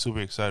 I'm super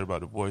excited about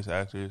the voice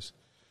actors.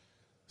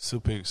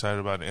 Super excited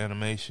about the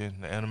animation.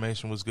 The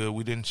animation was good.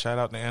 We didn't shout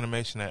out the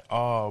animation at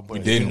all. But,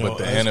 we didn't, but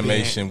the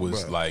animation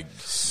was like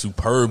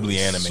superbly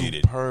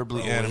animated.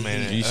 Superbly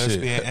animated. Us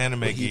being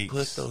anime geeks. He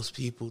put those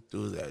people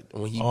through that.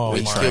 When he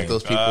killed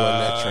those people on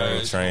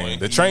that train.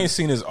 The train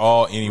scene is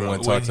all anyone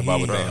talks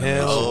about with the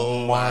animation.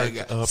 Oh my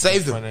God.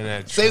 Save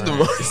them. Save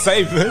them.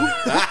 Save them.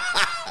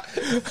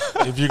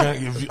 If you're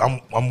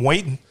gonna, I'm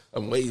waiting.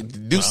 I'm waiting to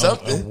do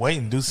something. I'm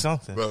waiting to do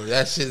something. Bro,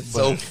 that shit's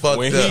so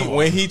fucked up.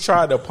 When he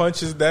tried to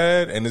punch his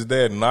dad and his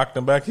dad knocked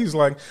him back, he's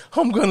like,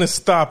 I'm going to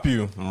stop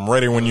you. I'm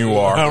ready when you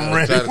are. I'm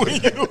ready when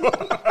you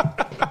are.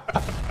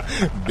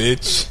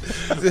 Bitch.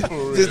 This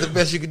is the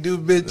best you can do,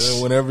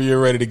 bitch. Whenever you're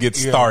ready to get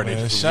started.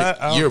 Man,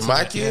 shout out you're to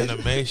my the kid?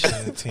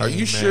 animation team. Are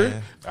you sure?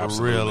 For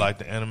Absolutely. real, like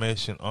the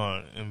animation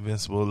on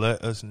Invincible.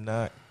 Let us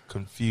not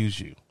confuse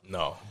you.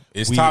 No.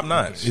 It's top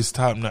notch. It's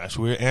top notch.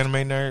 We're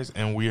anime nerds,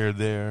 and we are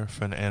there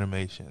for the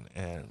animation,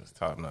 and it's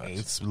top notch.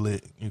 It's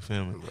lit. You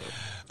feel me?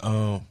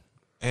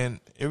 And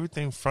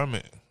everything from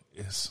it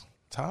is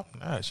top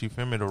notch. You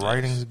feel me? The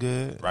writing's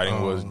good.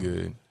 Writing was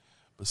good.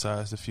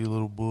 Besides the few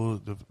little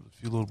bullshit.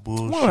 We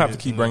don't have to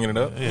keep bringing it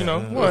up. Yeah,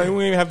 we ain't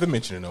even have to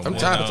mention it no more. I'm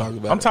tired of talking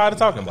about it. I'm tired of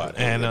talking about it.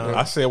 And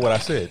I said what I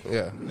said.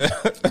 Yeah.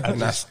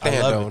 I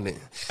stand on it.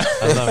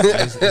 I love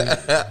it.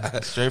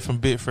 It's straight from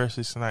Bit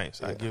Freshly Snipes.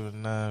 Yeah. I give it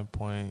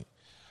 9.5.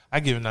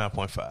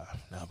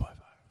 9.5.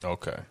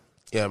 Okay.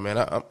 Yeah,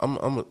 man.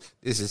 I'm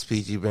this is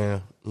PG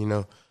Bam, but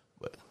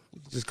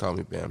you can just call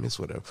me Bam. It's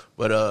whatever.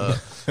 But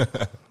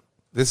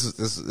this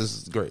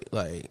is great.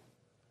 Like,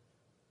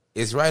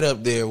 it's right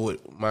up there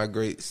with my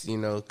greats,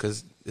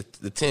 because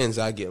the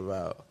 10s I give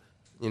out,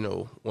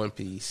 One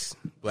Piece,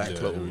 Black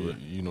Clover.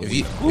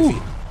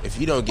 If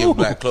you don't give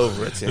Black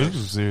Clover a 10, this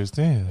was serious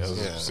 10. That was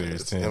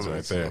serious 10s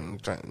right there.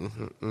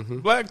 Mm-hmm.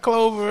 Black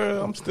Clover,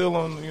 I'm still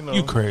on.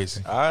 You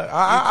crazy?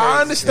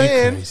 I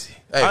understand. Crazy.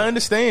 Hey. I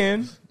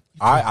understand.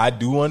 I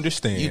do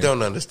understand. You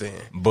don't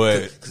understand,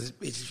 but because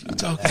bitch, you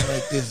talking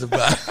like this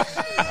about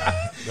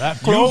Black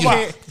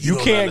Clover. you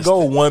can't go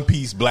One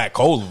Piece, Black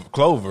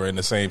Clover in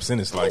the same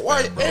sentence like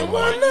that, bro. And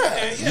why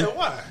not? Yeah,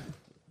 why?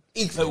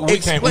 We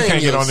can't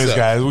get on this,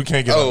 guys. We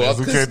can't get on this.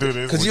 We can't do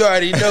this. Because you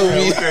already know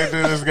me. We can't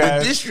do this,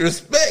 guys. The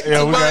disrespect Yeah,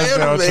 to we my gotta stay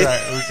on anime.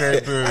 track. We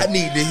can't do it. I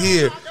need to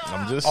hear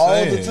I'm just all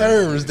saying. the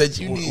terms that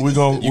you need.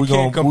 You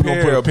can't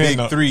compare put a pin big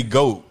up. three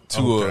GOAT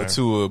Okay.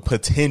 to a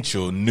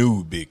potential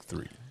new big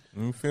three.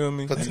 You feel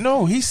me?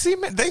 No, he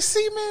cement. They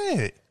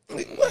cement.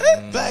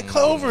 What? Black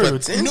Clover.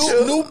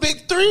 Potential? New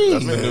big three.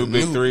 That's the new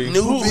big three.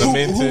 new big-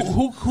 Cemented.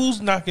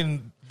 Who's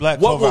knocking Black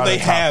What Clover will out they of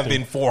the top have three?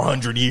 in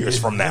 400 years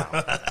from now?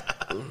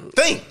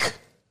 Think.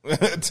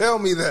 Tell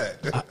me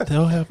that.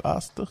 They'll have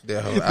Asta.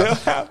 They'll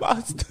have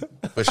Asta.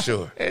 for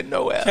sure. And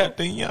Noel.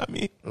 Captain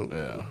Yami.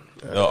 Yeah.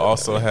 They'll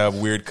also have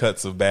weird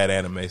cuts of bad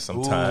anime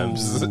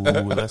sometimes. Ooh,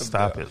 let's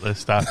stop it. Let's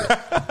stop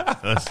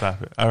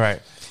it. All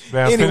right.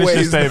 Man, finish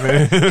your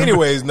statement.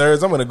 anyways,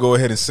 nerds, I'm going to go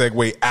ahead and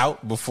segue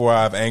out before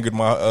I've angered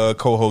my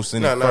co-host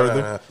any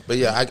further. No. But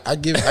yeah, I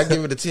give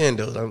it a 10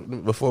 though.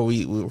 Before we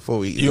You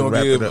don't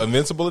wrap give it up.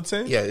 Invincible a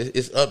 10? Yeah,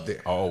 it's up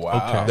there. Oh,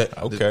 wow.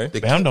 Okay. The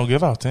Bam don't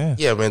give out 10.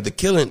 Yeah, man, the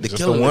killing, Just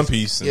killing the One is-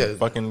 Piece and yeah,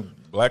 fucking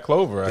Black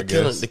Clover, I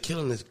guess. the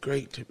killing is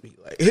great to me.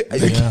 Like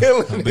the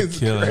killing is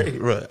great,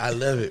 bro. I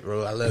love it,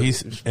 bro. I love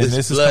He's- it. and There's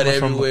this is blood coming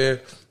from-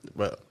 everywhere,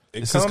 bro.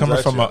 This is coming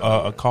from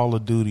a Call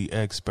of Duty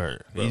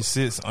expert. He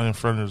sits in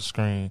front of the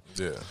screen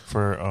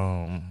for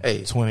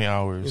 20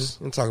 hours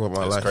I'm talking about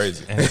my That's life.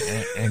 crazy.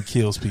 and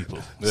kills people.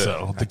 Yeah.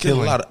 So I kill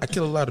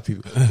a lot of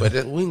people, but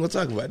we ain't gonna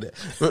talk about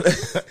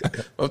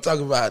that. I'm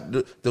talking about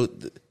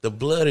the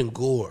blood and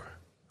gore.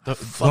 I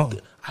fucking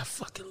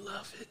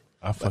love it.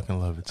 I fucking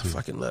love it too. I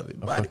fucking love it.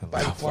 fucking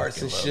Body love it.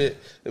 parts and shit.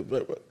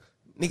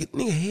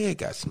 Nigga head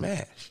got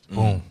smashed.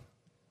 Boom.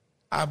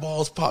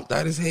 Eyeballs popped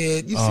out his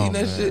head. You seen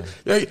that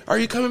shit? Are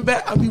you coming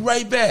back? I'll be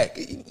right back.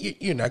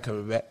 You're not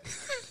coming back.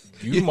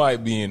 You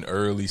might be in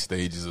early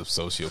stages of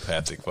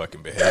sociopathic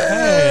fucking behavior.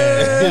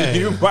 Hey.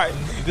 you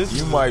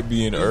might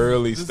be in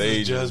early This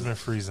stages. is judgment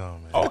free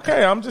zone, man.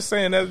 Okay, I'm just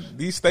saying that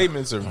these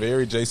statements are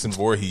very Jason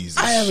Voorhees.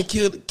 I haven't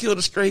killed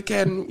a stray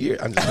cat in years.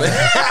 I'm just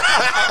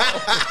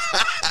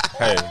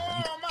Hey,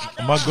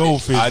 My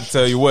goldfish. I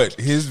tell you what,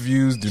 his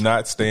views do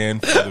not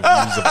stand for the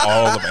views of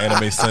all of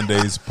Anime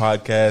Sunday's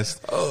podcast.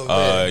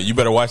 You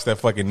better watch that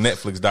fucking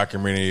Netflix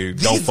documentary.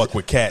 Don't fuck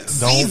with cats.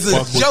 These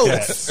are fuck with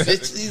jokes.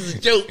 cats. These are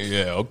jokes.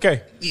 Yeah,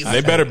 okay.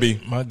 They better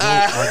be. my gold.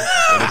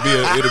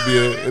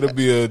 It'll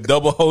be a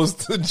double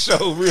hosted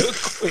show real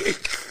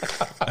quick.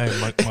 Hey,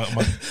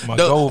 my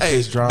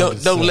goldfish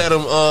drowned. Don't let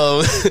them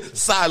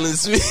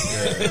silence me.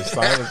 Yeah,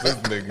 silence this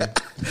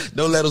nigga.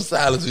 Don't let them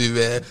silence me,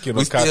 man. Kill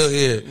We no cats. still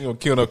here. You don't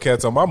kill no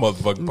cats on my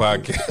motherfucking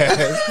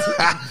podcast.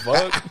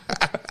 Fuck.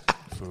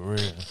 For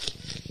real.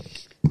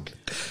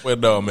 Well,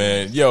 no,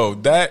 man. Yo,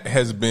 that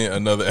has been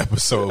another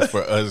episode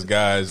for us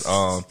guys.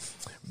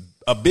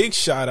 A big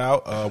shout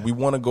out. We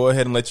want to go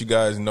ahead and let you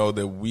guys know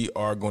that we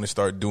are going to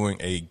start doing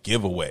a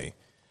giveaway.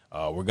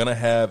 We're going to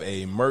have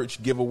a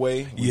merch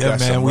giveaway. Yeah,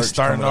 man. We're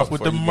starting off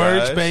with the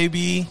merch, guys.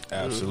 baby.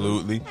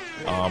 Absolutely.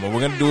 And we're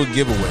going to do a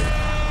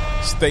giveaway.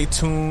 Stay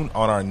tuned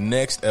on our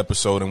next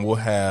episode, and we'll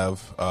have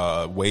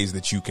ways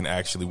that you can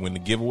actually win the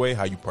giveaway,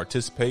 how you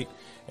participate,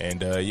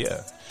 and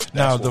yeah.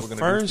 Now, That's the what we're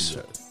gonna do for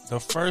you guys. the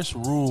first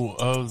rule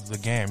of the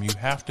game, you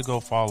have to go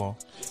follow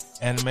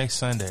Anime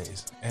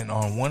Sundays, and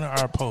on one of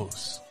our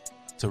posts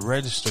to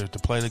register to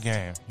play the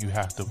game, you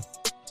have to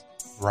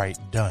write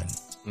 "done."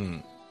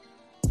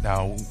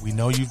 Now, we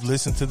know you've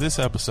listened to this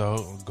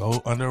episode.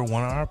 Go under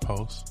one of our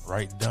posts,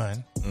 write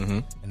 "done,"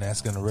 and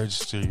that's going to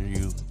register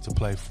you to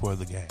play for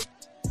the game.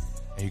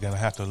 And you're going to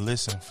have to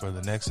listen for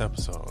the next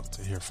episode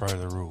to hear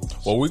further rules.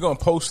 Well, we're going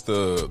to post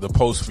the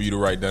post for you to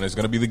write done. It's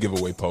going to be the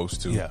giveaway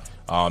post too.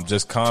 Yeah.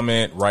 Just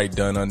comment, write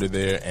done under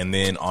there. And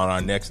then on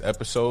our next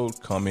episode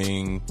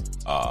coming,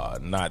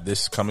 not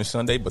this coming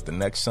Sunday, but the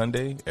next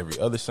Sunday, every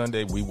other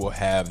Sunday, we will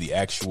have the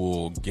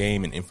actual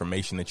game and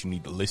information that you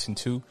need to listen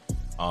to.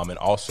 And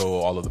also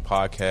all of the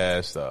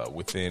podcasts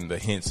within the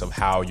hints of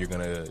how you're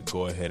going to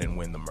go ahead and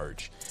win the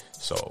merch.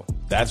 So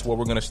that's what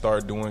we're going to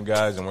start doing,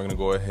 guys, and we're going to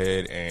go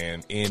ahead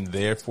and end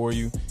there for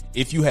you.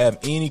 If you have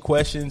any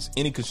questions,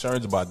 any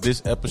concerns about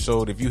this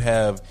episode, if you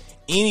have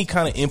any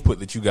kind of input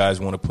that you guys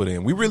want to put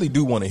in, we really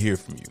do want to hear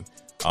from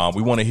you.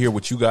 We want to hear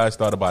what you guys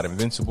thought about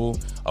Invincible,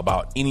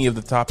 about any of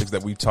the topics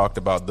that we've talked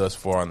about thus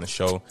far on the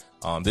show.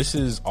 This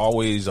is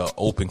always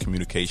open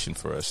communication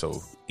for us.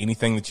 So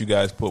anything that you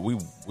guys put, we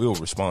will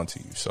respond to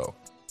you. So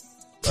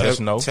let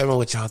us know. Tell me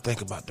what y'all think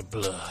about the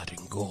blood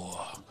and gore.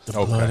 The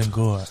blood and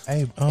gore.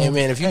 Hey,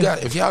 Man, if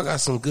y'all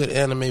got some good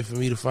anime for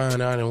me to find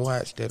out and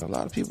watch that a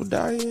lot of people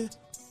die in,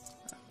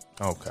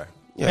 Okay.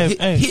 Yeah,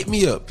 hit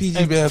me up,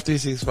 PG Bam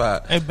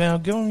 365. Hey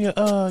Bam, give him your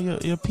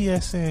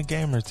PSN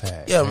gamer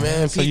tag. Yeah,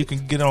 man. So you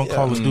can get on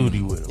Call of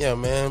Duty with him. Yeah,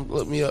 man.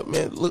 Look me up,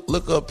 man.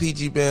 Look up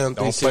PG Bam 365.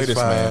 Don't play this,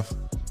 man.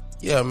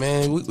 Yeah,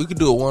 man. We could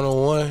do a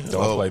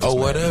 1-on-1 or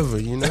whatever,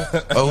 you know.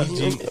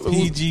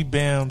 PG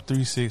Bam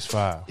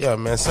 365. Yeah,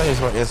 man. Same as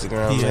my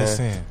Instagram, PSN.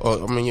 man.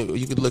 Or I mean,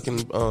 you could look in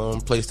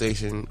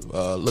PlayStation.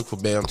 Look for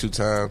Bam 2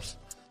 times,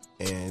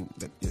 and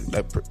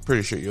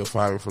pretty sure you'll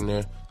find me from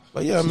there.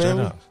 But yeah,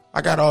 man. I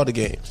got all the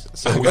games.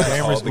 So we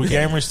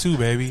gamers too,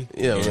 baby.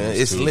 Yeah, gamers man,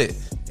 it's too. lit,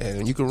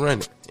 and you can run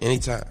it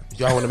anytime. If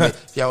y'all want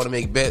to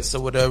make bets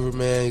or whatever,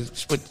 man,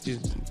 just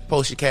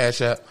post your cash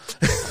out,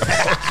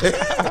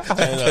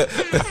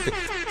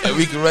 and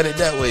we can run it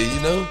that way. You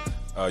know.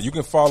 You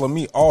can follow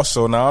me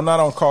also. Now I'm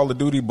not on Call of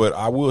Duty, but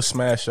I will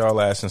smash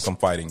y'all ass in some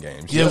fighting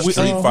games. Yeah,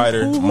 Street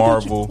Fighter,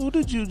 Marvel. Who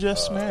did you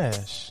just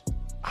smash?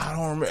 I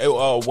don't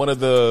remember. One of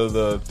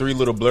the Three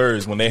Little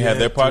Blurs, when they had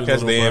their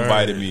podcast, they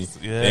invited me.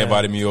 Yeah. They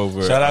invited me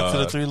over. Shout out to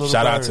the Three Little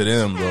Shout Blurs. out to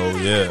them, bro.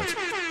 Yeah,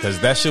 because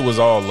that shit was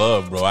all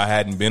love, bro. I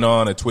hadn't been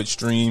on a Twitch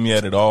stream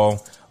yet at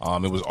all.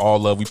 It was all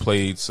love. We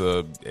played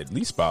at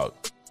least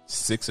about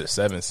 6 or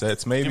 7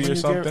 sets, maybe, or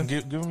something.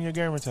 Give them your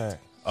gamer tag.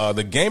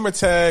 The gamer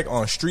tag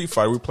on Street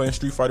Fighter, we're playing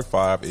Street Fighter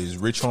 5, is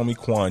Rich Homie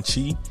Quan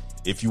Chi.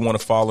 If you want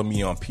to follow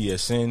me on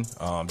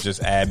PSN,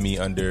 just add me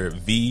under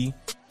V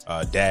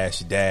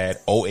 -dad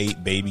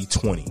 08 baby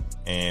 20,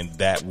 and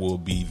that will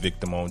be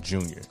Victimon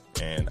Jr.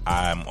 And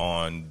I'm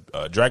on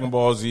Dragon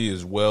Ball Z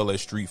as well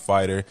as Street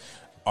Fighter.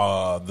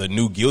 The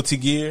new Guilty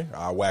Gear,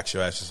 I'll wax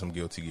your ass with some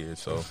Guilty Gear.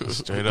 So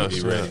Straight up,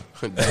 get ready.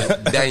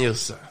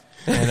 Danielson.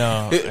 And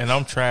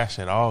I'm trash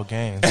at all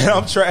games. And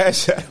I'm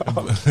trash at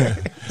all.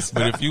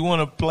 But if you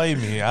want to play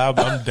me, I'm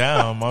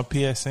down. My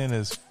PSN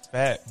is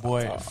Fat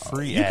Boy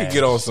Free. You could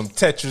get on some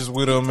Tetris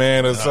with him,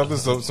 man, or something.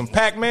 Some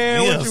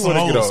Pac-Man. Yeah, what you want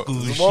to get on?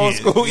 Some old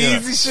school Yeah.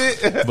 easy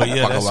shit. But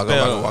yeah, that's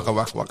spelled. Waka.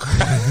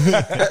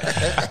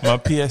 My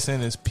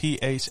PSN is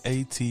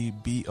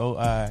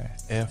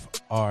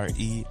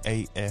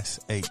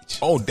PHATBOIFREASH.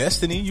 Oh,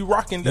 Destiny, you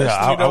rocking Destiny?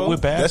 Yeah, I though?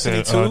 whip ass Destiny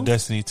at 2.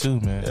 Destiny 2,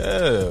 man.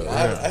 Yeah, I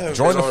haven't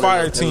join been the on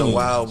fire it team. in a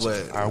while,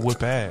 but I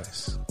whip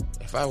ass.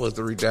 if I was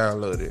to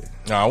re-download it,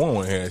 Nah, I won't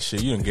want to hear that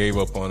shit. You done gave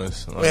up on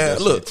us. On man,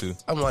 Destiny look, 2.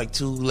 I'm like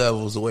 2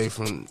 levels away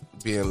from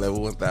being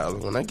level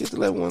 1,000. When I get to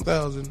level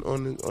 1,000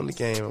 on the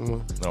game, I'm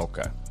gonna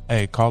Okay.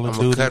 Hey, Call of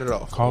I'ma Duty, cut it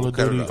off. Call of I'ma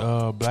cut Duty,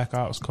 it Black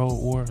Ops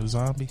Cold War,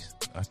 Zombies.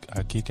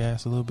 I kick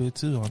ass a little bit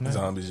too on that.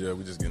 Zombies, yeah,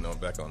 we just getting on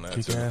back on that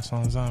Kick too. ass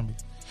on Zombies.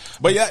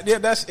 But yeah,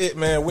 that's it,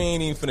 man. We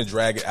ain't even finna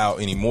drag it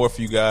out anymore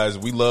for you guys.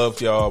 We love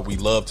y'all. We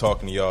love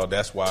talking to y'all.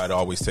 That's why it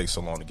always takes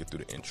so long to get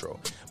through the intro.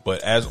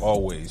 But as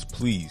always,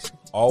 please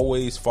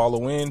always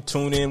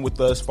tune in with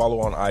us,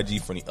 follow on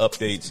IG for any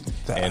updates.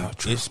 And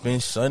it's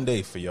been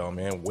Sunday for y'all,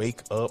 man.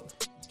 Wake up.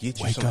 Get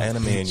you some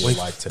anime in your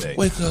life today.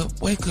 wake up.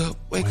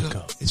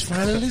 It's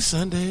finally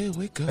Sunday.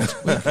 Wake up.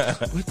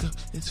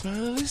 It's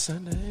finally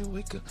Sunday.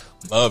 Wake up.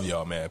 Love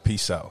y'all, man.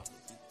 Peace out.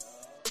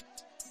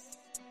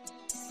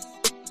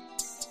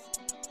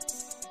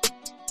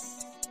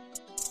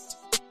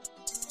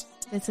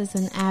 This is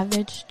an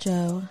Average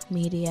Joe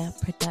Media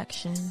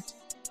production.